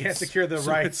the rights. They can't secure the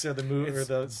rights or the movie or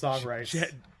the song rights.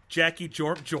 Jackie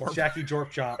Jorp Jorp. Jackie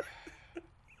Jorp Jomp.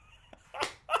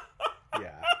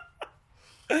 Yeah.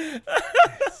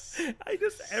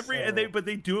 But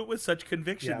they do it with such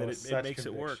conviction that it makes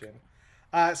it work.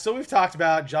 So we've talked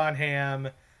about Jon Hamm,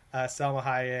 Salma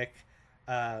Hayek.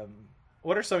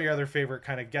 What are some of your other favorite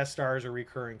kind of guest stars or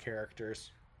recurring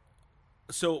characters?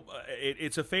 So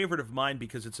it's a favorite of mine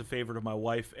because it's a favorite of my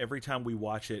wife. Every time we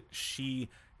watch it, she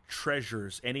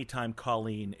treasures any time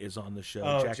Colleen is on the show.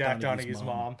 Oh, Jack Donaghy's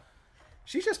mom.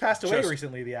 She just passed away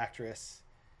recently, the actress.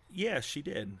 Yeah, she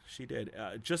did.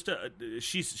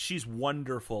 She's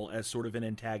wonderful as sort of an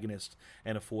antagonist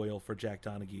and a foil for Jack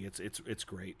Donaghy. It's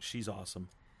great. She's awesome.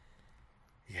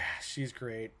 Yeah, she's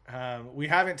great. We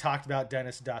haven't talked about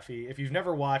Dennis Duffy. If you've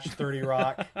never watched 30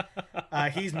 Rock,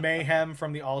 he's Mayhem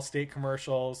from the Allstate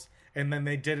commercials. And then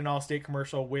they did an Allstate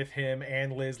commercial with him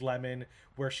and Liz Lemon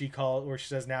where she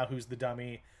says, "Now who's the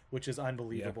dummy?" which is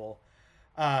unbelievable.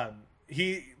 Yeah.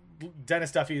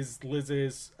 Dennis Duffy is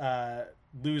Liz's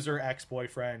loser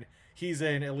ex-boyfriend. He's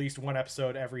in at least one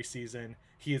episode every season.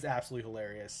 He is absolutely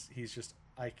hilarious. He's just,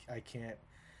 I can't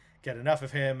get enough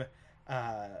of him.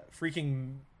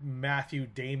 Freaking Matthew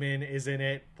Damon is in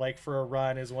it, like, for a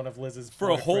run as one of Liz's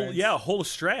boyfriends. a whole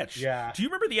stretch. Yeah. Do you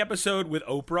remember the episode with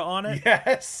Oprah on it?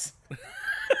 Yes.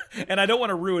 And I don't want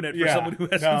to ruin it for someone who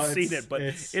hasn't seen it, but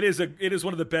it is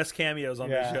one of the best cameos on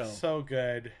the show. So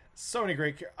good. So many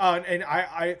great and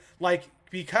I like,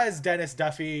 because Dennis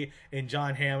Duffy and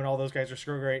John Hamm and all those guys are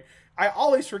so great, I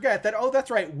always forget that, that's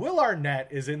right, Will Arnett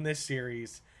is in this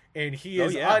series, and he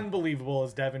is unbelievable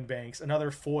as Devin Banks,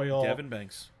 another foil Devin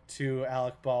Banks to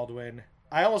Alec Baldwin.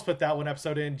 I almost put that one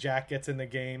episode in. Jack gets in the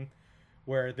game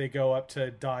where they go up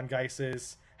to Don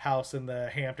Geis's house in the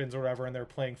Hamptons or whatever, and they're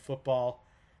playing football.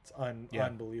 It's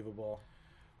unbelievable.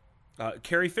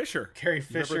 Carrie Fisher. Carrie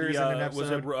Fisher is in an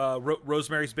episode. Was it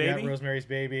Rosemary's Baby? Yeah, Rosemary's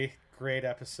Baby. Great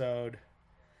episode.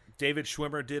 David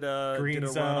Schwimmer did a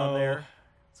run on there.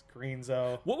 It's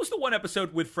Greenzo. What was the one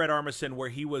episode with Fred Armisen where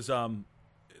he was the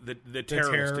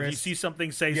terrorist? If you see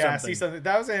something, say something. Yeah, see something.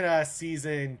 That was in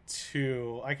season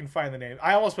 2. I can find the name.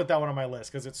 I almost put that one on my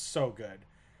list because it's so good.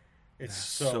 It's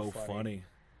so funny.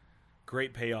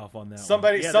 Great payoff on that.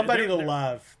 Somebody to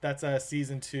love. That's a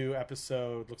season 2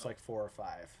 episode. Looks like 4 or 5.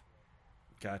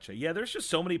 Gotcha. Yeah, there's just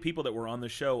so many people that were on the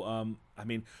show. I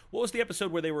mean, what was the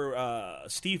episode where they were?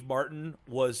 Steve Martin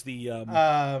was the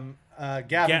Gavin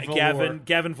Velour.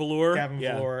 Gavin Velour. Gavin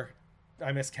Velour.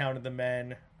 I miscounted the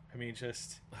men. I mean,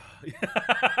 just.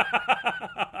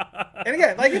 And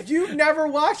again, like, if you've never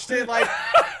watched it, like,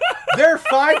 there are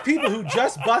 5 people who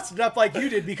just busted up like you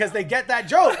did because they get that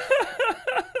joke.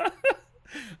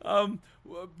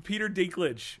 Peter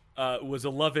Dinklage was a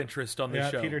love interest on the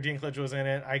show. Peter Dinklage was in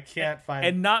it. I can't find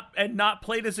and not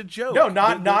played as a joke. No,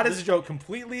 not as a joke.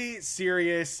 Completely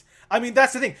serious. I mean,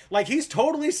 that's the thing. Like, he's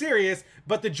totally serious,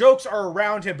 but the jokes are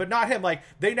around him, but not him. Like,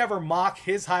 they never mock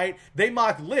his height. They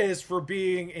mock Liz for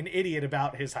being an idiot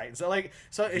about his height. So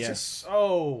it's just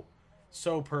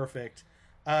so perfect.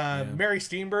 Mary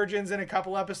Steenburgen's in a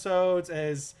couple episodes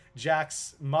as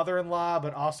Jack's mother-in-law,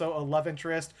 but also a love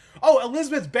interest. Oh,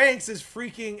 Elizabeth Banks is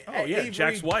freaking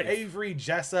Jack's wife. Avery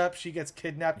Jessup. She gets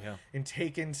kidnapped and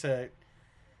taken to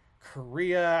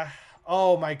Korea.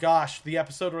 Oh my gosh, the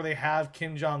episode where they have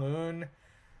Kim Jong-un.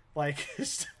 Like,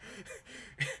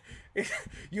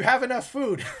 you have enough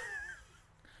food.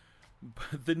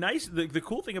 The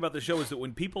cool thing about the show is that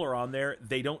when people are on there,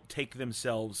 they don't take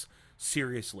themselves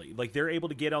seriously. Like, they're able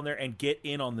to get on there and get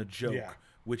in on the joke,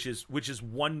 which is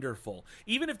wonderful.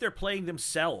 Even if they're playing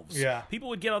themselves, people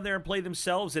would get on there and play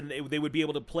themselves, and they would be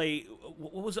able to play.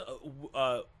 What was it?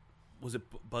 Was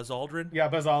it Buzz Aldrin? Yeah,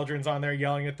 Buzz Aldrin's on there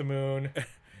yelling at the moon.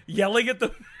 Yelling at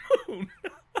the moon.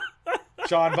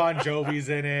 John Bon Jovi's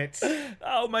in it.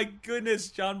 Oh my goodness,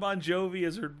 John Bon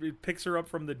Jovi picks her up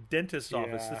from the dentist's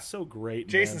office. That's so great.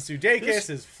 Jason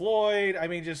Sudeikis is Floyd. I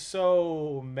mean, just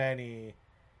so many.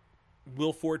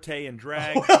 Will Forte and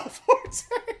drag. Will Forte.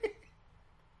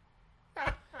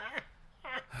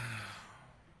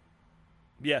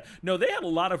 Yeah, no, they had a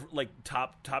lot of like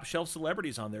top shelf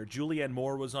celebrities on there. Julianne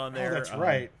Moore was on there. Oh, that's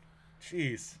right.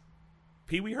 Jeez.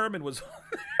 Pee Wee Herman was on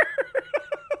there.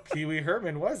 Pee Wee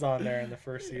Herman was on there in the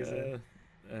first season.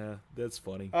 That's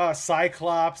funny.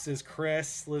 Cyclops is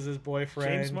Chris, Liz's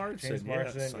boyfriend. James Marsden.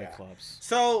 Cyclops. Yeah.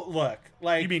 So look,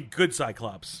 like, you mean good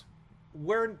Cyclops?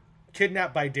 We're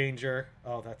kidnapped by danger.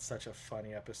 Oh, that's such a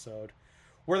funny episode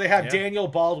where they have Daniel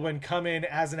Baldwin come in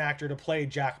as an actor to play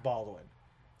Jack Baldwin.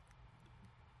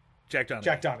 Jack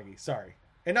Donaghy. Sorry,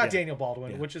 and not Daniel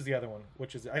Baldwin. Which is the other one? I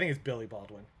think it's Billy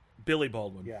Baldwin. Billy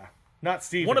Baldwin. Yeah. Not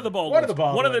Steven. One of the Baldwins.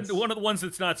 One of the ones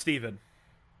that's not Steven.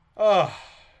 Oh,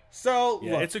 so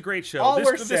look, it's a great show.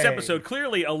 This episode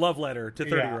clearly a love letter to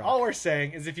 30 Rock. All we're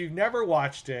saying is, if you've never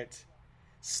watched it,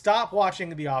 stop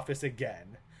watching The Office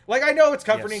again. Like, I know it's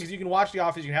comforting because you can watch The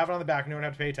Office, you can have it on the back, and you don't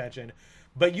have to pay attention.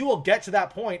 But you will get to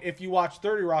that point if you watch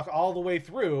 30 Rock all the way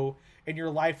through, and your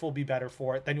life will be better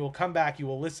for it. Then you will come back, you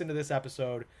will listen to this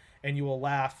episode, and you will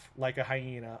laugh like a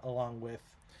hyena along with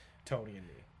Tony and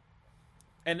me.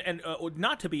 And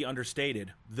not to be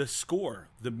understated, the score,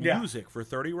 the music for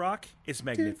 30 Rock is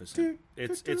magnificent.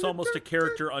 It's almost a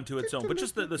character unto its own, but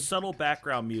just the subtle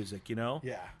background music, you know?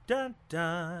 Yeah. Dun,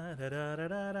 dun, da, da, da,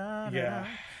 da, da, yeah.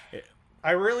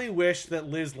 I really wish that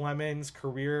Liz Lemon's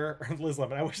career,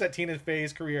 I wish that Tina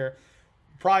Fey's career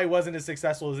probably wasn't as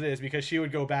successful as it is, because she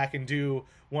would go back and do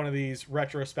one of these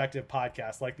retrospective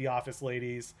podcasts like The Office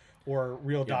Ladies or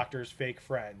Real Doctors, Fake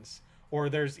Friends. Or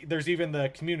there's even the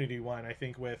Community one, I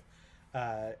think, with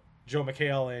Joe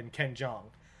McHale and Ken Jeong.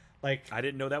 Like, I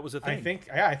didn't know that was a thing.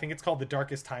 I think it's called The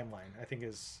Darkest Timeline. I think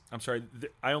is. I'm sorry,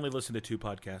 I only listen to 2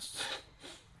 podcasts.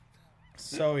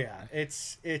 So yeah,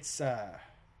 it's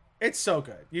so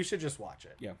good. You should just watch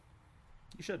it. Yeah,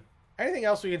 you should. Anything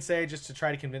else we can say just to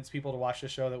try to convince people to watch the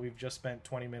show that we've just spent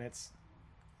 20 minutes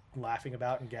laughing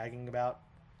about and gagging about?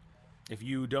 If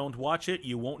you don't watch it,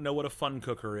 you won't know what a fun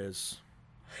cooker is.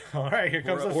 All right, here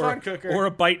comes a fun cooker. Or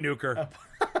a bite nuker.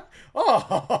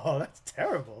 Oh, that's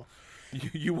terrible.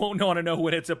 You won't want to know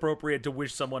when it's appropriate to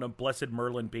wish someone a blessed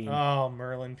Merlin Peen. Oh,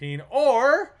 Merlin Peen.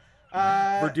 Or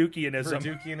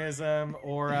Verdukianism.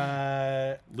 Or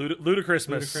Ludicrismus.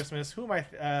 Ludicrismus. Who am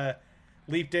I?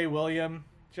 Leap Day William.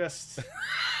 Just...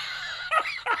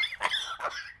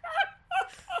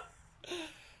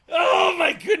 Oh,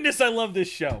 my goodness. I love this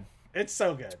show. It's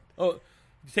so good. Oh,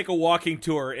 take a walking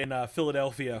tour in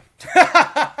Philadelphia.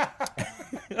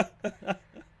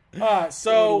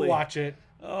 Totally. Watch it.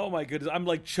 Oh my goodness, I'm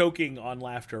like choking on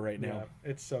laughter right now. Yeah,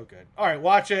 it's so good. All right,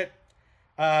 watch it.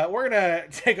 We're gonna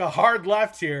take a hard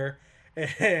left here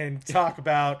and talk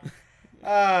about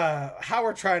how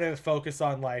we're trying to focus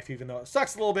on life, even though it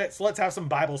sucks a little bit. So let's have some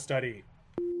Bible study.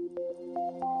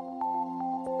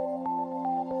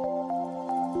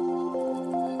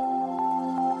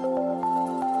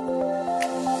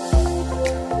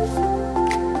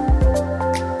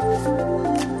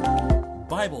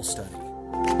 Bible study.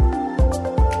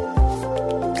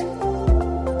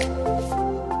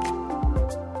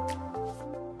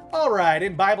 All right,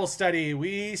 in Bible study,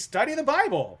 we study the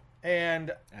Bible.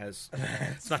 And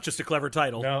it's not just a clever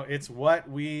title. No, it's what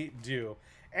we do.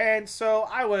 And so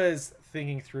I was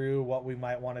thinking through what we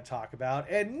might want to talk about,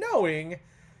 and knowing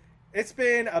it's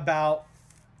been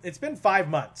 5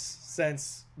 months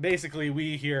since basically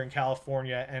we here in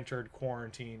California entered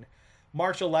quarantine.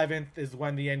 March 11th is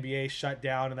when the NBA shut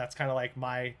down, and that's kind of like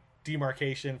my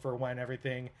demarcation for when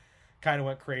everything kind of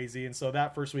went crazy. And so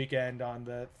that first weekend on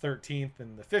the 13th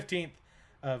and the 15th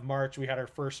of March, we had our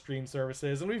first stream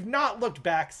services, and we've not looked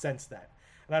back since then.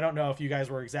 And I don't know if you guys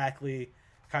were exactly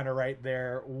kind of right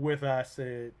there with us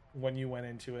when you went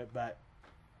into it, but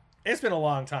it's been a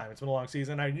long time. It's been a long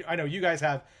season. I know you guys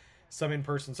have some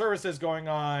in-person services going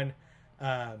on,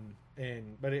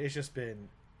 but it's been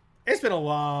a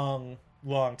long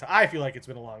time. I feel like it's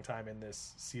been a long time in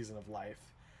this season of life.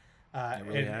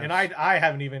 And I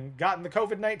haven't even gotten the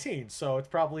COVID-19, so it's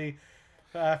probably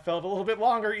felt a little bit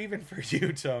longer even for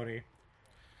you, Tony.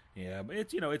 Yeah,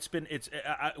 but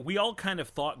we all kind of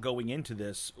thought going into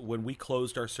this, when we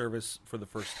closed our service for the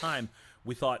first time,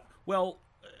 we thought, well,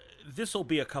 this will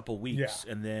be a couple weeks,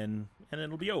 and then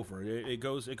it'll be over. It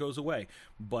goes away.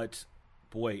 But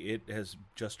boy, it has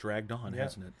just dragged on,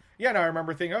 hasn't it? Yeah, no, I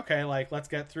remember thinking, okay, like, let's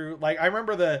get through. Like, I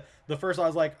remember the first, I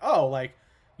was like, oh, like,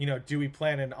 do we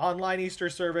plan an online Easter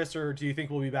service, or do you think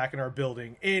we'll be back in our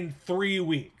building in 3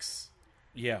 weeks?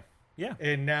 Yeah.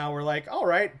 And now we're like, all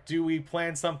right, do we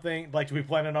plan something, like, do we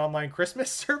plan an online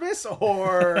Christmas service,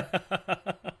 or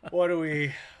what do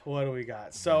we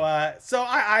got? So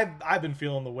I've been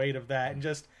feeling the weight of that, and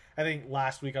just, I think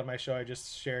last week on my show, I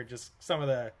just shared just some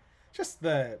of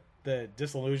the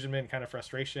disillusionment, kind of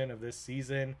frustration of this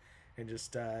season, and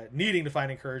just needing to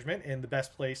find encouragement, and the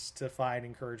best place to find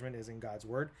encouragement is in God's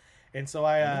Word. And so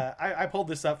I pulled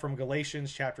this up from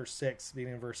Galatians chapter 6,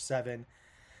 beginning in verse 7.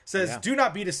 It says, "Do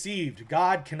not be deceived.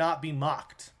 God cannot be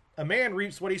mocked. A man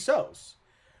reaps what he sows.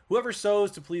 Whoever sows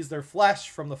to please their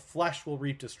flesh, from the flesh will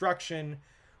reap destruction.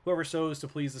 Whoever sows to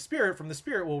please the Spirit, from the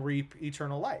Spirit will reap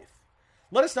eternal life.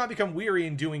 Let us not become weary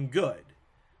in doing good,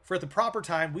 for at the proper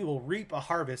time we will reap a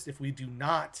harvest if we do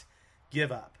not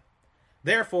give up.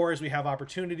 Therefore, as we have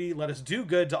opportunity, let us do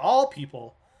good to all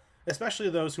people, especially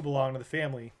those who belong to the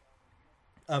family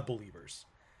of believers."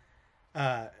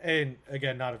 And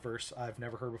again, not a verse I've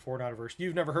never heard before, not a verse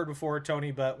you've never heard before,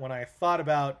 Tony, but when I thought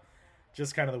about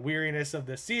just kind of the weariness of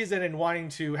this season and wanting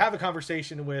to have a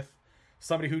conversation with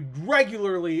somebody who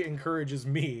regularly encourages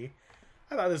me,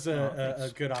 I thought this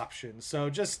was a good option. So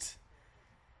just,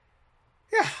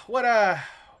 yeah,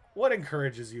 what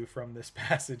encourages you from this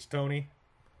passage, Tony?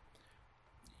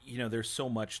 There's so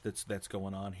much that's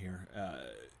going on here.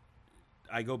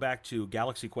 I go back to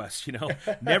Galaxy Quest,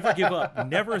 never give up,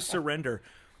 never surrender.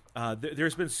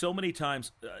 There's been so many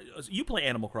times. You play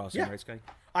Animal Crossing, right, Sky?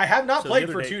 I have not played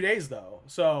for 2 days, though.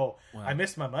 So I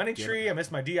missed my money tree. I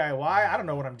missed my DIY. I don't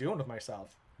know what I'm doing with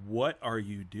myself. What are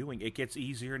you doing? It gets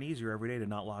easier and easier every day to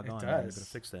not log on. I'm going to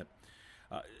fix that.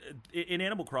 In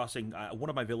Animal Crossing, one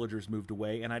of my villagers moved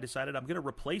away, and I decided I'm going to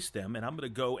replace them, and I'm going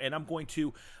to go, and I'm going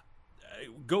to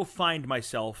go find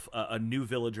myself a new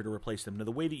villager to replace them. Now,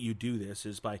 the way that you do this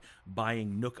is by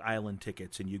buying Nook Island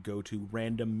tickets, and you go to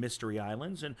random mystery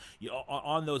islands, and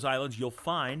on those islands you'll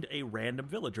find a random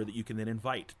villager that you can then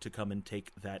invite to come and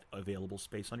take that available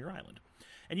space on your island.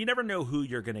 And you never know who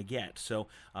you're going to get. So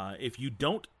if you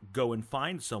don't go and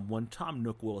find someone, Tom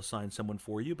Nook will assign someone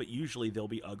for you, but usually they'll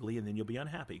be ugly and then you'll be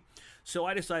unhappy. So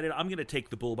I decided I'm going to take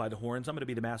the bull by the horns. I'm going to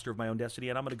be the master of my own destiny,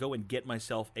 and I'm going to go and get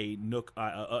myself a Nook,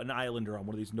 an islander on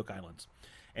one of these Nook Islands.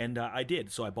 And I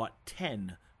did. So I bought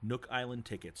 10 Nook Island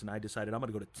tickets, and I decided I'm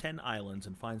going to go to 10 islands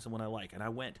and find someone I like. And I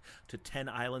went to 10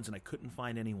 islands, and I couldn't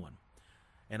find anyone.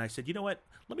 And I said, you know what?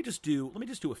 Let me just do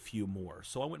a few more.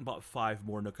 So I went and bought 5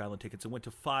 more Nook Island tickets and went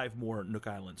to 5 more Nook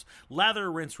Islands.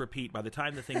 Lather, rinse, repeat. By the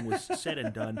time the thing was said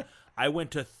and done, I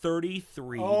went to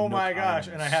 33 Oh Nook my gosh, Islands.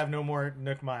 and I have no more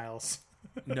Nook miles.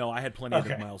 No, I had plenty of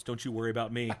Nook miles. Don't you worry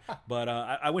about me. But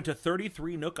I went to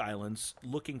 33 Nook Islands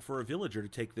looking for a villager to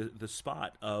take the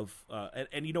spot of...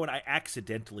 and you know what? I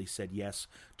accidentally said yes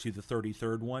to the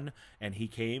 33rd one, and he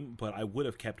came, but I would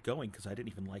have kept going because I didn't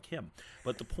even like him.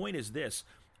 But the point is this.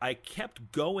 I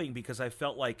kept going because I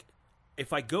felt like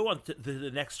if I go on to the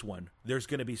next one, there's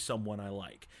going to be someone I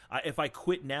like. If I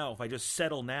quit now, if I just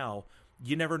settle now...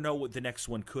 You never know what the next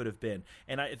one could have been,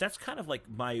 and that's kind of like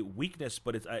my weakness.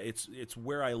 But it's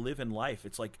where I live in life.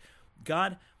 It's like,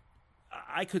 God,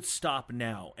 I could stop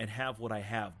now and have what I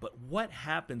have, but what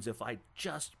happens if I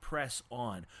just press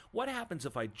on? What happens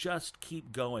if I just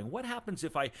keep going? What happens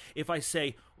if I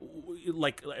say,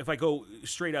 like, if I go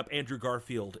straight up Andrew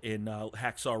Garfield in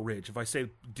Hacksaw Ridge? If I say,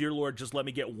 "Dear Lord, just let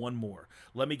me get one more.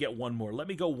 Let me get one more. Let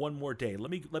me go one more day.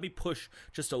 Let me push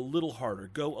just a little harder.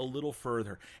 Go a little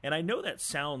further." And I know that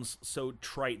sounds so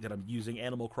trite that I'm using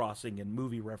Animal Crossing and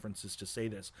movie references to say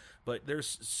this, but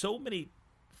there's so many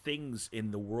things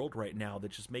in the world right now that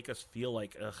just make us feel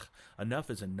like, ugh, enough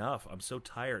is enough. I'm so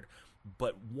tired.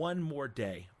 But one more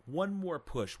day, one more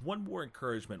push, one more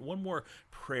encouragement, one more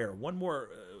prayer, one more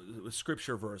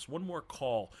scripture verse, one more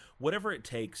call, whatever it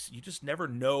takes. You just never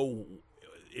know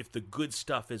if the good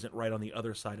stuff isn't right on the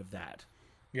other side of that.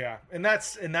 Yeah, and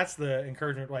that's the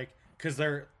encouragement, like, because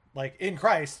they're like in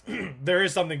Christ, there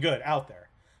is something good out there.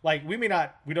 Like we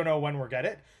don't know when we'll get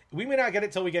it. We may not get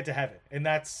it till we get to heaven, and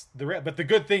that's but the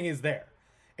good thing is there,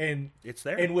 and it's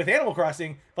there. And with Animal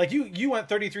Crossing, like you went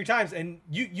 33 times, and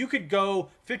you could go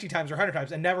 50 times or 100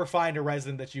 times and never find a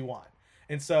resident that you want,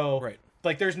 and so right.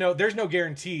 Like there's no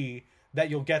guarantee that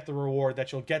you'll get the reward,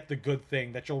 that you'll get the good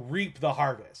thing, that you'll reap the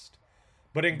harvest.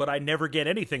 But I never get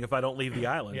anything if I don't leave the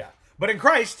island. Yeah, but in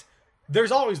Christ,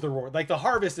 there's always the reward. Like the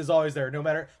harvest is always there, no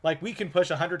matter. Like we can push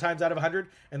 100 times out of 100,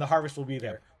 and the harvest will be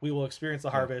there. Yeah. We will experience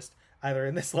the harvest either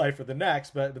in this life or the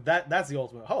next. But that's the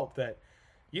ultimate hope that,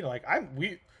 you know, like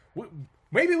we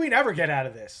maybe we never get out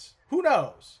of this. Who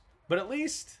knows? But at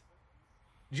least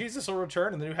Jesus will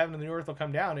return, and the new heaven and the new earth will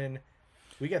come down, and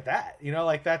we get that. You know,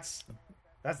 like that's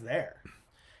there.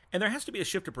 And there has to be a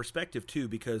shift of perspective too,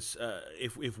 because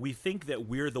if we think that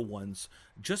we're the ones,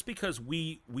 just because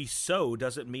we sow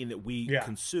doesn't mean that we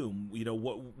consume. You know,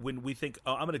 when we think,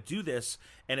 oh, I'm going to do this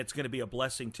and it's going to be a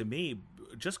blessing to me,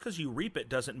 just because you reap it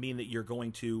doesn't mean that you're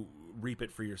going to reap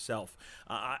it for yourself.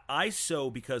 I sow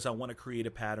because I want to create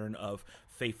a pattern of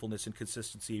faithfulness and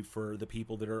consistency for the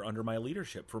people that are under my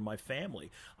leadership, for my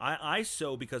family. I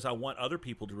sow because I want other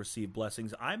people to receive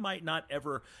blessings. I might not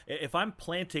ever, if I'm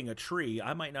planting a tree,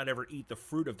 I might not ever eat the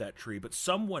fruit of that tree, but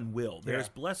someone will. There's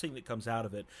blessing that comes out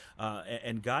of it,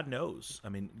 and God knows. I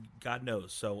mean, God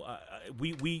knows. So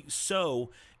we sow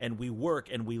and we work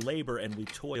and we labor and we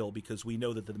toil because we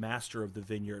know that the master of the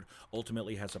vineyard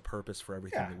ultimately has a purpose for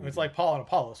everything. Yeah, that we it's do. like Paul and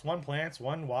Apollos. One plants,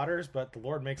 one waters, but the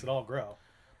Lord makes it all grow.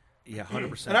 Yeah,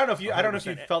 100%. And I don't know if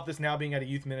you felt this now being at a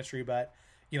youth ministry, but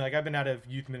you know, like I've been out of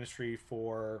youth ministry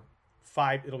for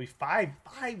it'll be five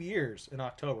years in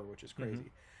October, which is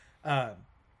crazy. Mm-hmm.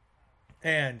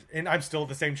 And I'm still at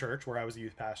the same church where I was a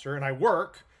youth pastor, and I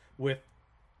work with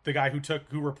the guy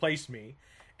who replaced me,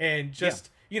 and just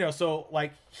you know, so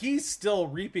like he's still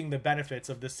reaping the benefits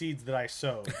of the seeds that I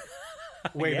sowed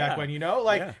way back when, you know,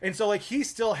 like, and so like he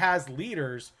still has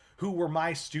leaders who were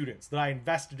my students that I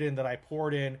invested in, that I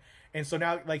poured in. And so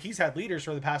now, like, he's had leaders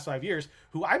for the past 5 years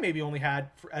who I maybe only had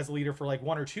as a leader for like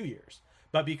 1 or 2 years.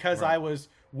 But because I was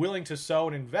willing to sow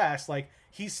and invest, like,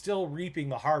 he's still reaping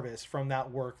the harvest from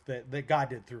that work that God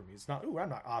did through me. It's not, ooh, I'm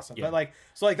not awesome. Yeah. But like,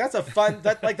 so like, that's a fun,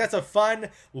 that's a fun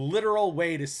literal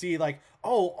way to see like,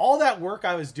 oh, all that work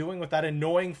I was doing with that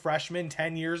annoying freshman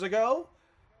 10 years ago,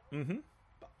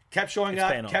 kept showing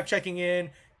up, kept checking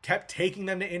in, kept taking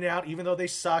them to In-N-Out, even though they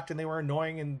sucked and they were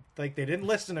annoying and like they didn't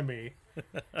listen to me.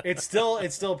 It's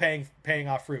still paying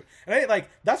off fruit. And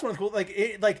that's one of the cool,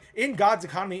 like in God's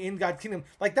economy, in God's kingdom,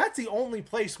 like that's the only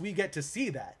place we get to see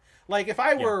that. Like if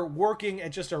I were working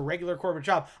at just a regular corporate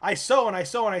job, I sow and I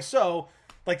sow and I sow.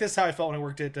 Like this is how I felt when I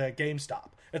worked at GameStop.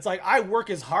 It's like I work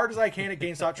as hard as I can at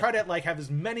GameStop, try to like have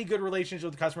as many good relationships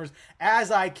with customers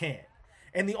as I can.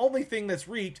 And the only thing that's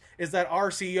reaped is that our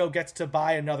CEO gets to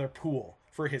buy another pool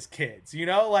for his kids, you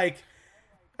know, like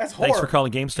That's horrible. Thanks for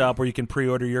calling GameStop, where you can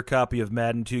pre-order your copy of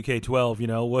Madden 2K12. You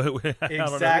know,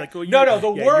 exactly.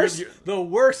 The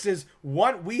worst is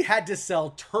one. We had to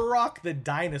sell Turok the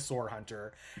Dinosaur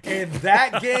Hunter, and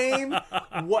that game,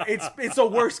 it's the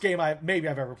worst game I've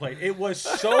ever played. It was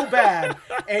so bad,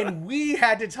 and we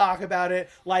had to talk about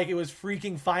it like it was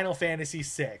freaking Final Fantasy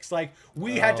VI. Like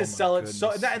we had to sell it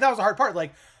so. And that was the hard part.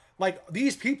 Like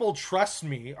these people trust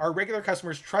me. Our regular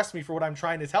customers trust me for what I'm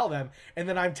trying to tell them, and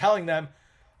then I'm telling them,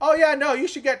 oh yeah, no, you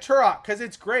should get Turok because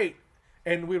it's great.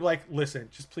 And we were like, listen,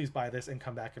 just please buy this and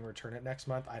come back and return it next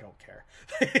month. I don't care.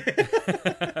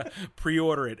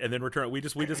 Pre-order it and then return it. We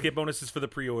just get bonuses for the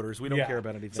pre-orders. We don't care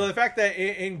about anything. So the fact that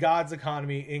in God's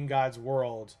economy, in God's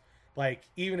world, like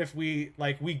even if we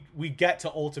get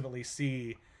to ultimately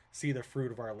see the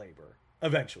fruit of our labor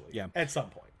eventually, at some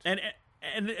point.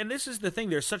 And this is the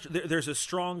thing. There's a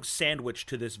strong sandwich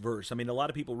to this verse. I mean, a lot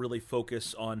of people really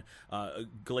focus on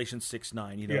Galatians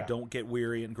 6:9. You know, don't get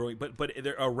weary and growing. But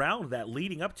around that,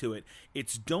 leading up to it,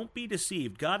 it's don't be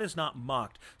deceived. God is not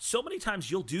mocked. So many times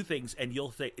you'll do things and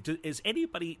you'll think, does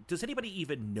anybody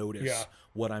even notice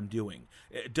what I'm doing?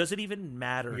 Does it even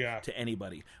matter to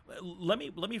anybody? Let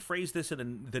me phrase this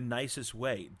in the nicest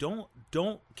way.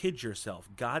 Don't kid yourself.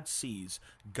 God sees.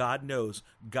 God knows.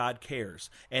 God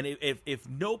cares. And if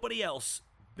nobody else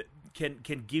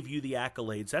can give you the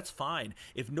accolades, that's fine.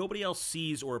 If nobody else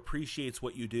sees or appreciates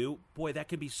what you do, boy, that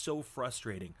can be so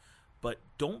frustrating. But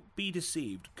don't be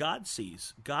deceived. God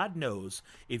sees. God knows.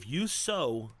 If you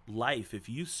sow life, if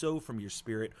you sow from your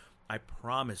spirit, I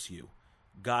promise you,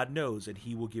 God knows, and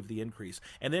he will give the increase.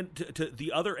 And then to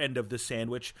the other end of the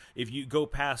sandwich, if you go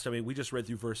past, I mean, we just read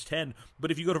through verse 10, but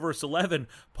if you go to verse 11,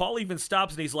 Paul even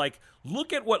stops and he's like,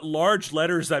 look at what large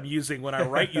letters I'm using when I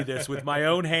write you this with my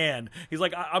own hand. He's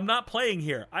like, I'm not playing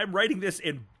here. I'm writing this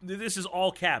this is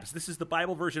all caps. This is the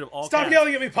Bible version of all caps. Stop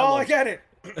yelling at me, Paul. I get it.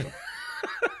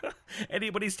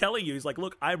 But he's telling you, he's like,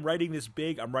 look, I'm writing this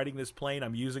big. I'm writing this plain.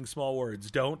 I'm using small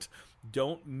words. Don't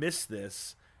miss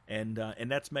this. And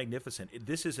that's magnificent.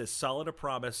 This is as solid a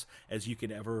promise as you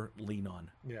can ever lean on.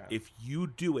 Yeah. If you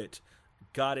do it,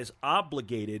 God is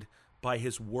obligated by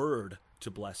his word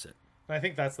to bless it. And I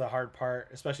think that's the hard part,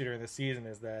 especially during this season,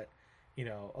 is that, you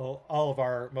know,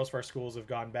 most of our schools have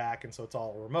gone back, and so it's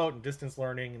all remote and distance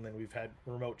learning, and then we've had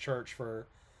remote church for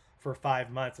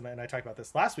 5 months, and I talked about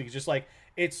this last week. It's just like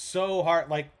it's so hard.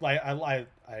 Like I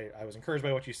was encouraged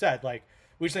by what you said. Like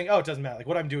we just think, oh, it doesn't matter. Like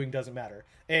what I'm doing doesn't matter.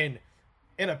 And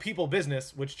in a people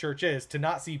business, which church is, to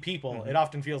not see people, it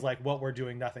often feels like what we're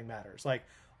doing, nothing matters. Like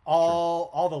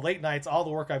all the late nights, all the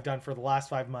work I've done for the last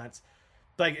 5 months,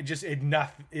 like it just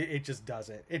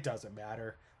doesn't. It doesn't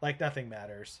matter. Like nothing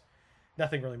matters.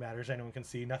 Nothing really matters. Anyone can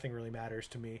see. Nothing really matters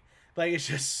to me. Like it's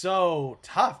just so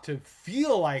tough to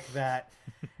feel like that.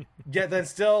 Yet then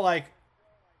still like,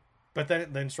 but then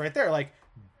it's right there. Like,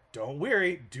 don't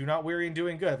weary. Do not weary in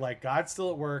doing good. Like God's still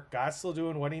at work. God's still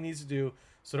doing what he needs to do.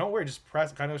 So don't worry, just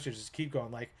just keep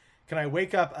going. Like, can I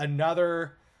wake up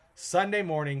another Sunday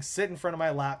morning, sit in front of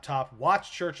my laptop,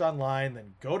 watch church online,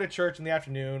 then go to church in the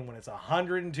afternoon when it's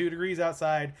 102 degrees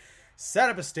outside, set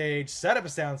up a stage, set up a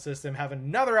sound system, have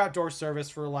another outdoor service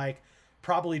for like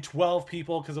probably 12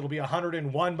 people because it'll be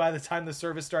 101 by the time the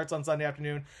service starts on Sunday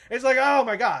afternoon. It's like, oh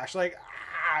my gosh, like,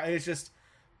 it's just,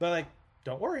 but like,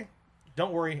 don't worry,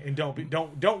 and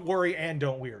don't worry and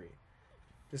don't weary.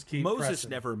 Just keep Moses pressing.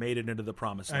 never made it into the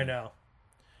promised land. I know.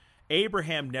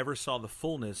 Abraham never saw the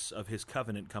fullness of his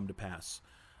covenant come to pass.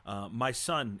 My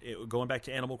son, going back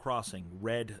to Animal Crossing,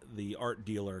 Red, the art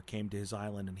dealer, came to his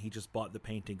island, and he just bought the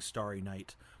painting Starry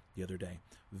Night the other day.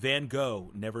 Van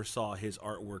Gogh never saw his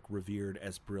artwork revered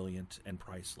as brilliant and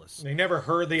priceless. He never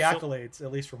heard the accolades,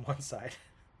 at least from one side.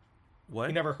 What?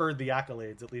 He never heard the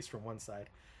accolades, at least from one side.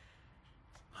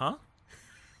 Huh?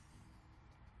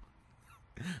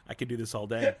 I could do this all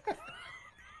day.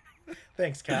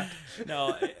 Thanks, Kat.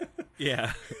 No,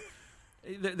 yeah.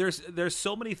 There's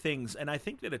so many things, and I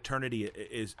think that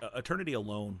eternity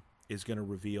alone is going to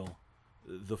reveal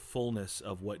the fullness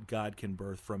of what God can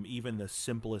birth from even the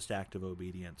simplest act of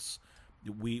obedience.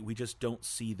 We just don't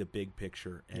see the big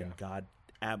picture, and God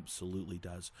absolutely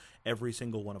does. Every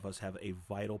single one of us have a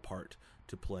vital part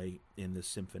to play in the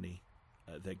symphony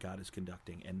that God is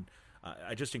conducting, and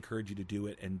I just encourage you to do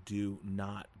it, and do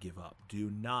not give up. Do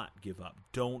not give up.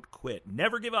 Don't quit.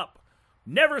 Never give up.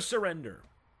 Never surrender.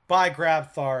 By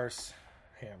Grabthar's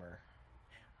hammer.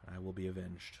 I will be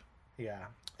avenged. Yeah.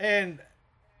 And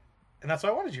that's why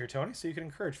I wanted you here, Tony, so you can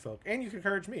encourage folk, and you can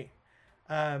encourage me.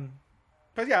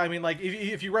 But yeah, I mean, like,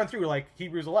 if you run through, like,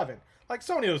 Hebrews 11, like,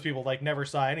 so many of those people, like, never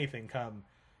saw anything come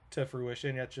to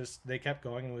fruition, yet just, they kept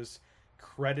going and was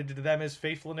credited to them as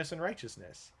faithfulness and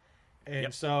righteousness.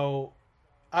 And so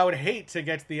I would hate to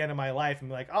get to the end of my life and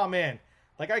be like, oh man,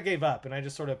 like I gave up and I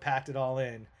just sort of packed it all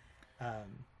in.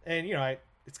 And you know,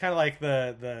 it's kind of like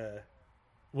the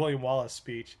William Wallace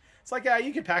speech. It's like, yeah,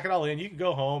 you can pack it all in. You can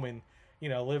go home and, you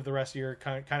know, live the rest of your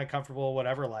kind of comfortable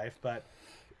whatever life. But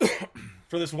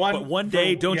for this one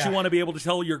day, don't you want to be able to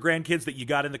tell your grandkids that you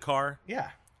got in the car? Yeah.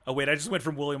 Oh, wait, I just went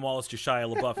from William Wallace to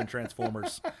Shia LaBeouf in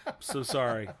Transformers. I'm so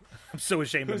sorry. I'm so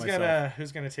ashamed of myself.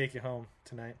 Who's gonna take you home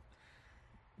tonight?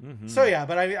 Mm-hmm. So yeah,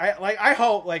 but I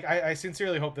hope, like, I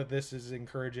sincerely hope that this is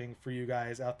encouraging for you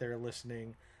guys out there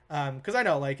listening. Because I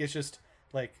know, like, it's just,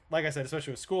 like I said,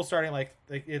 especially with school starting, like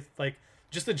it's, like,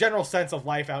 just the general sense of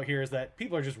life out here is that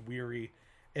people are just weary.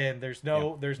 And there's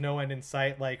no end in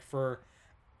sight, like, for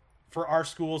our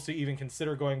schools to even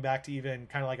consider going back to even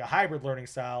kind of like a hybrid learning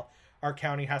style. Our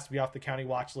county has to be off the county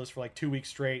watch list for like 2 weeks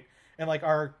straight. And like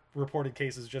our reported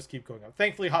cases just keep going up.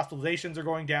 Thankfully, hospitalizations are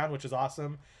going down, which is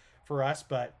awesome for us.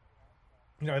 But,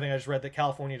 you know, I think I just read that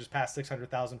California just passed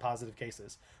 600,000 positive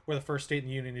cases. We're the first state in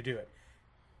the union to do it.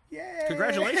 Yay!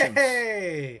 Congratulations.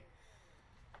 Hey!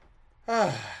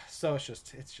 So it's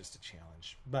just a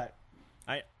challenge. But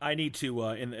I need to,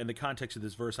 in the context of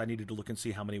this verse, I needed to look and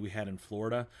see how many we had in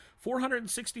Florida.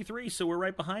 463, so we're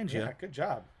right behind you. Yeah, good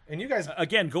job. And you guys...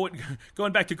 Again,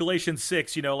 going back to Galatians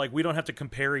 6, you know, like, we don't have to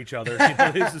compare each other. You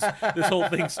know, this whole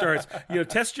thing starts, you know,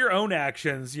 test your own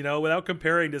actions, you know, without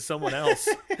comparing to someone else.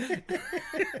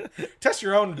 Test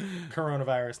your own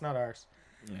coronavirus, not ours.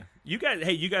 Yeah.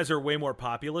 You guys are way more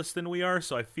populous than we are,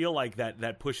 so I feel like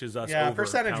that pushes us over. Yeah,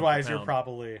 percentage-wise, you're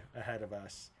probably ahead of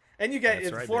us. And you get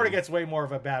Florida gets way more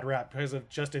of a bad rap because of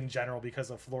just in general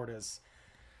because of Florida's,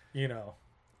 you know.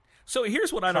 So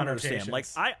here's what I don't understand. Like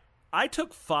I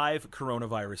took 5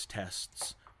 coronavirus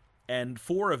tests, and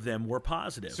 4 of them were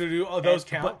positive. So do those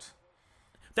count?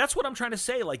 That's what I'm trying to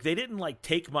say. Like, they didn't like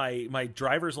take my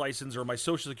driver's license or my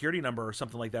social security number or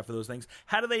something like that for those things.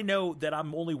 How do they know that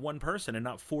I'm only one person and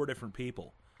not 4 different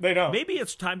people? They don't. Maybe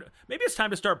it's time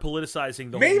to start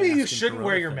politicizing the. Maybe you shouldn't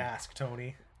wear your mask,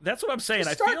 Tony. That's what I'm saying.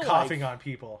 Just start coughing on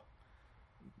people.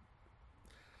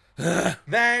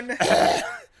 Then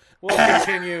we'll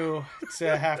continue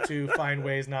to have to find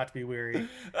ways not to be weary.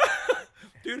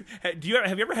 Dude, have you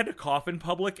ever had to cough in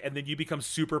public and then you become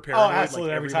super paranoid? Oh,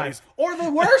 absolutely, like every time. Or the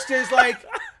worst is like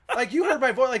you heard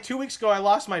my voice like 2 weeks ago. I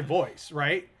lost my voice,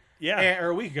 right? Yeah, or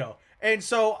a week ago, and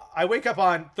so I wake up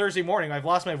on Thursday morning. I've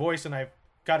lost my voice and I've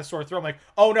got a sore throat. I'm like,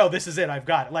 oh no, this is it. I've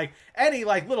got it. Like any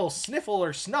like little sniffle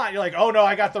or snot, you're like, oh no,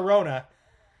 I got the Rona.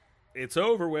 It's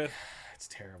over with. It's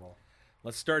terrible.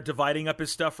 Let's start dividing up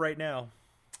his stuff right now.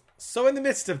 So in the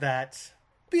midst of that,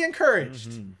 be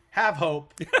encouraged. Mm-hmm. Have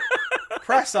hope.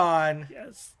 Press on.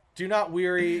 Yes. Do not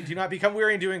become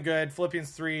weary in doing good.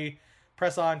 Philippians 3.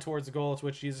 Press on towards the goal to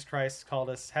which Jesus Christ called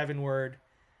us heavenward.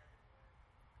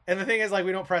 And the thing is, like,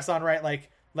 we don't press on, right?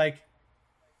 Like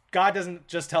God doesn't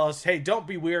just tell us, hey, don't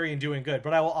be weary in doing good,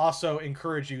 but I will also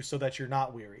encourage you so that you're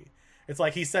not weary. It's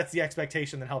like he sets the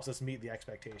expectation that helps us meet the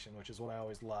expectation, which is what I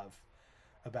always love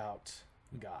about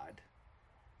God.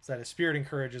 It's that his spirit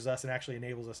encourages us and actually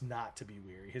enables us not to be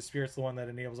weary. His spirit's the one that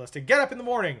enables us to get up in the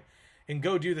morning and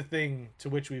go do the thing to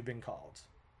which we've been called.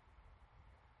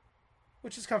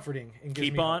 Which is comforting and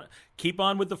gives me hope. Keep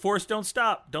on with the force, don't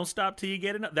stop. Don't stop till you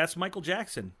get enough. That's Michael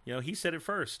Jackson. You know, he said it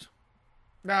first.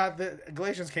 Nah, the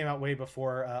Galatians came out way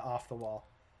before Off the Wall.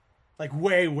 Like,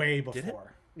 way before. Did it?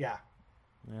 Yeah.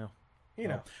 Yeah. You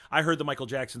know. I heard the Michael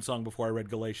Jackson song before I read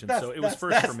Galatians, so it was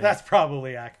first for me. That's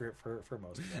probably accurate for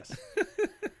most of us.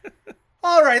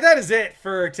 All right, that is it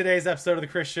for today's episode of the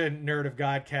Christian Nerd of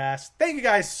Godcast. Thank you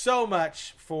guys so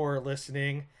much for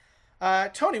listening.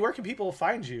 Tony, where can people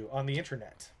find you on the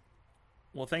internet?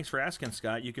 Well, thanks for asking,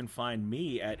 Scott. You can find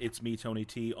me at It's Me, Tony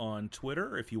T on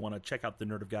Twitter. If you want to check out the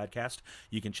Nerd of Godcast,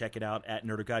 you can check it out at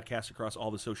Nerd of Godcast across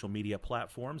all the social media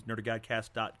platforms,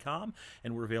 nerdofgodcast.com,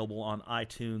 and we're available on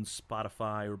iTunes,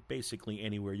 Spotify, or basically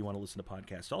anywhere you want to listen to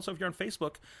podcasts. Also, if you're on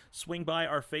Facebook, swing by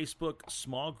our Facebook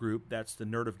small group. That's the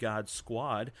Nerd of God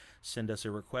Squad. Send us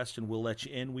a request, and we'll let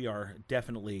you in. We are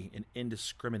definitely an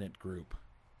indiscriminate group.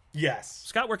 Yes.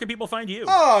 Scott, where can people find you?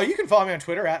 Oh, you can follow me on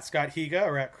Twitter at Scott Higa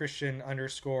or at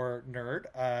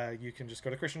Christian_nerd. You can just go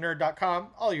to ChristianNerd.com.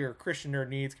 All your Christian nerd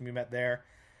needs can be met there.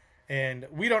 And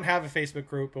we don't have a Facebook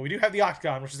group, but we do have the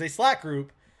Octagon, which is a Slack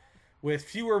group with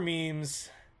fewer memes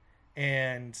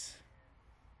and...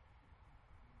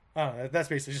 I don't know, that's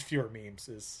basically just fewer memes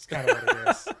is kind of what it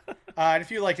is. And if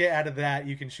you'd like to add to that,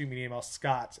 you can shoot me an email,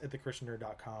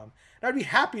 scott@thechristiannerd.com. And I'd be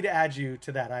happy to add you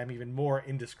to that. I'm even more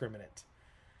indiscriminate.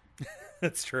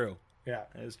 That's true. Yeah.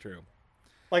 That is true.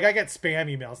 Like, I get spam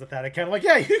emails at that account. I'm like,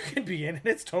 yeah, you can be in it.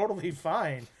 It's totally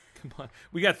fine. Come on.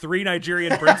 We got 3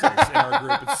 Nigerian princes in our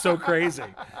group. It's so crazy.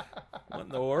 What in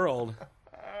the world?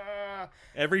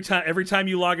 Every time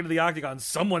you log into the Octagon,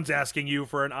 someone's asking you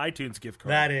for an iTunes gift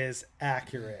card. That is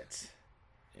accurate.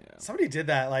 Yeah. Somebody did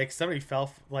that. Like, somebody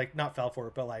not fell for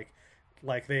it, but like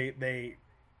they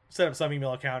set up some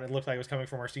email account. It looked like it was coming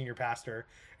from our senior pastor.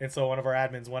 And so one of our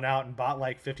admins went out and bought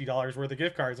like $50 worth of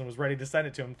gift cards and was ready to send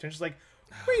it to him. And she's like,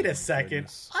 wait a second.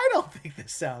 Goodness. I don't think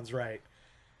this sounds right.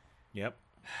 Yep.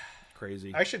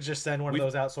 Crazy. I should just send one of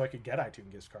those out so I could get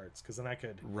iTunes gift cards, because then I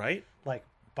could like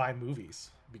buy movies.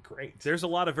 It'd be great. There's a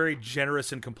lot of very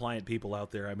generous and compliant people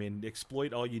out there. I mean,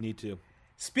 exploit all you need to.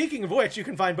 Speaking of which, you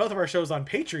can find both of our shows on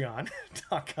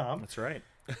patreon.com. That's right.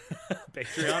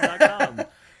 Patreon.com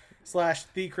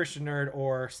 /TheChristianNerd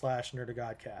or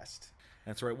 /NerdOfGodcast.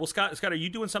 That's right. Well, Scott, are you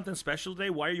doing something special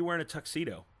today? Why are you wearing a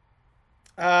tuxedo?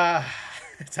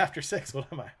 It's after 6. What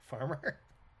am I, farmer?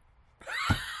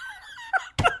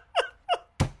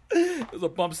 There's a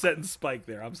bump set and spike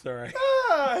there. I'm sorry.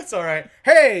 It's all right.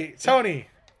 Hey, Tony.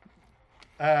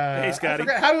 Hey, Scotty.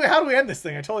 How do we end this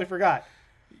thing? I totally forgot.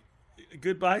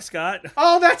 Goodbye, Scott.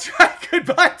 Oh, that's right.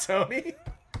 Goodbye, Tony.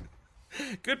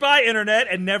 Goodbye, Internet,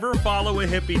 and never follow a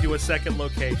hippie to a second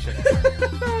location.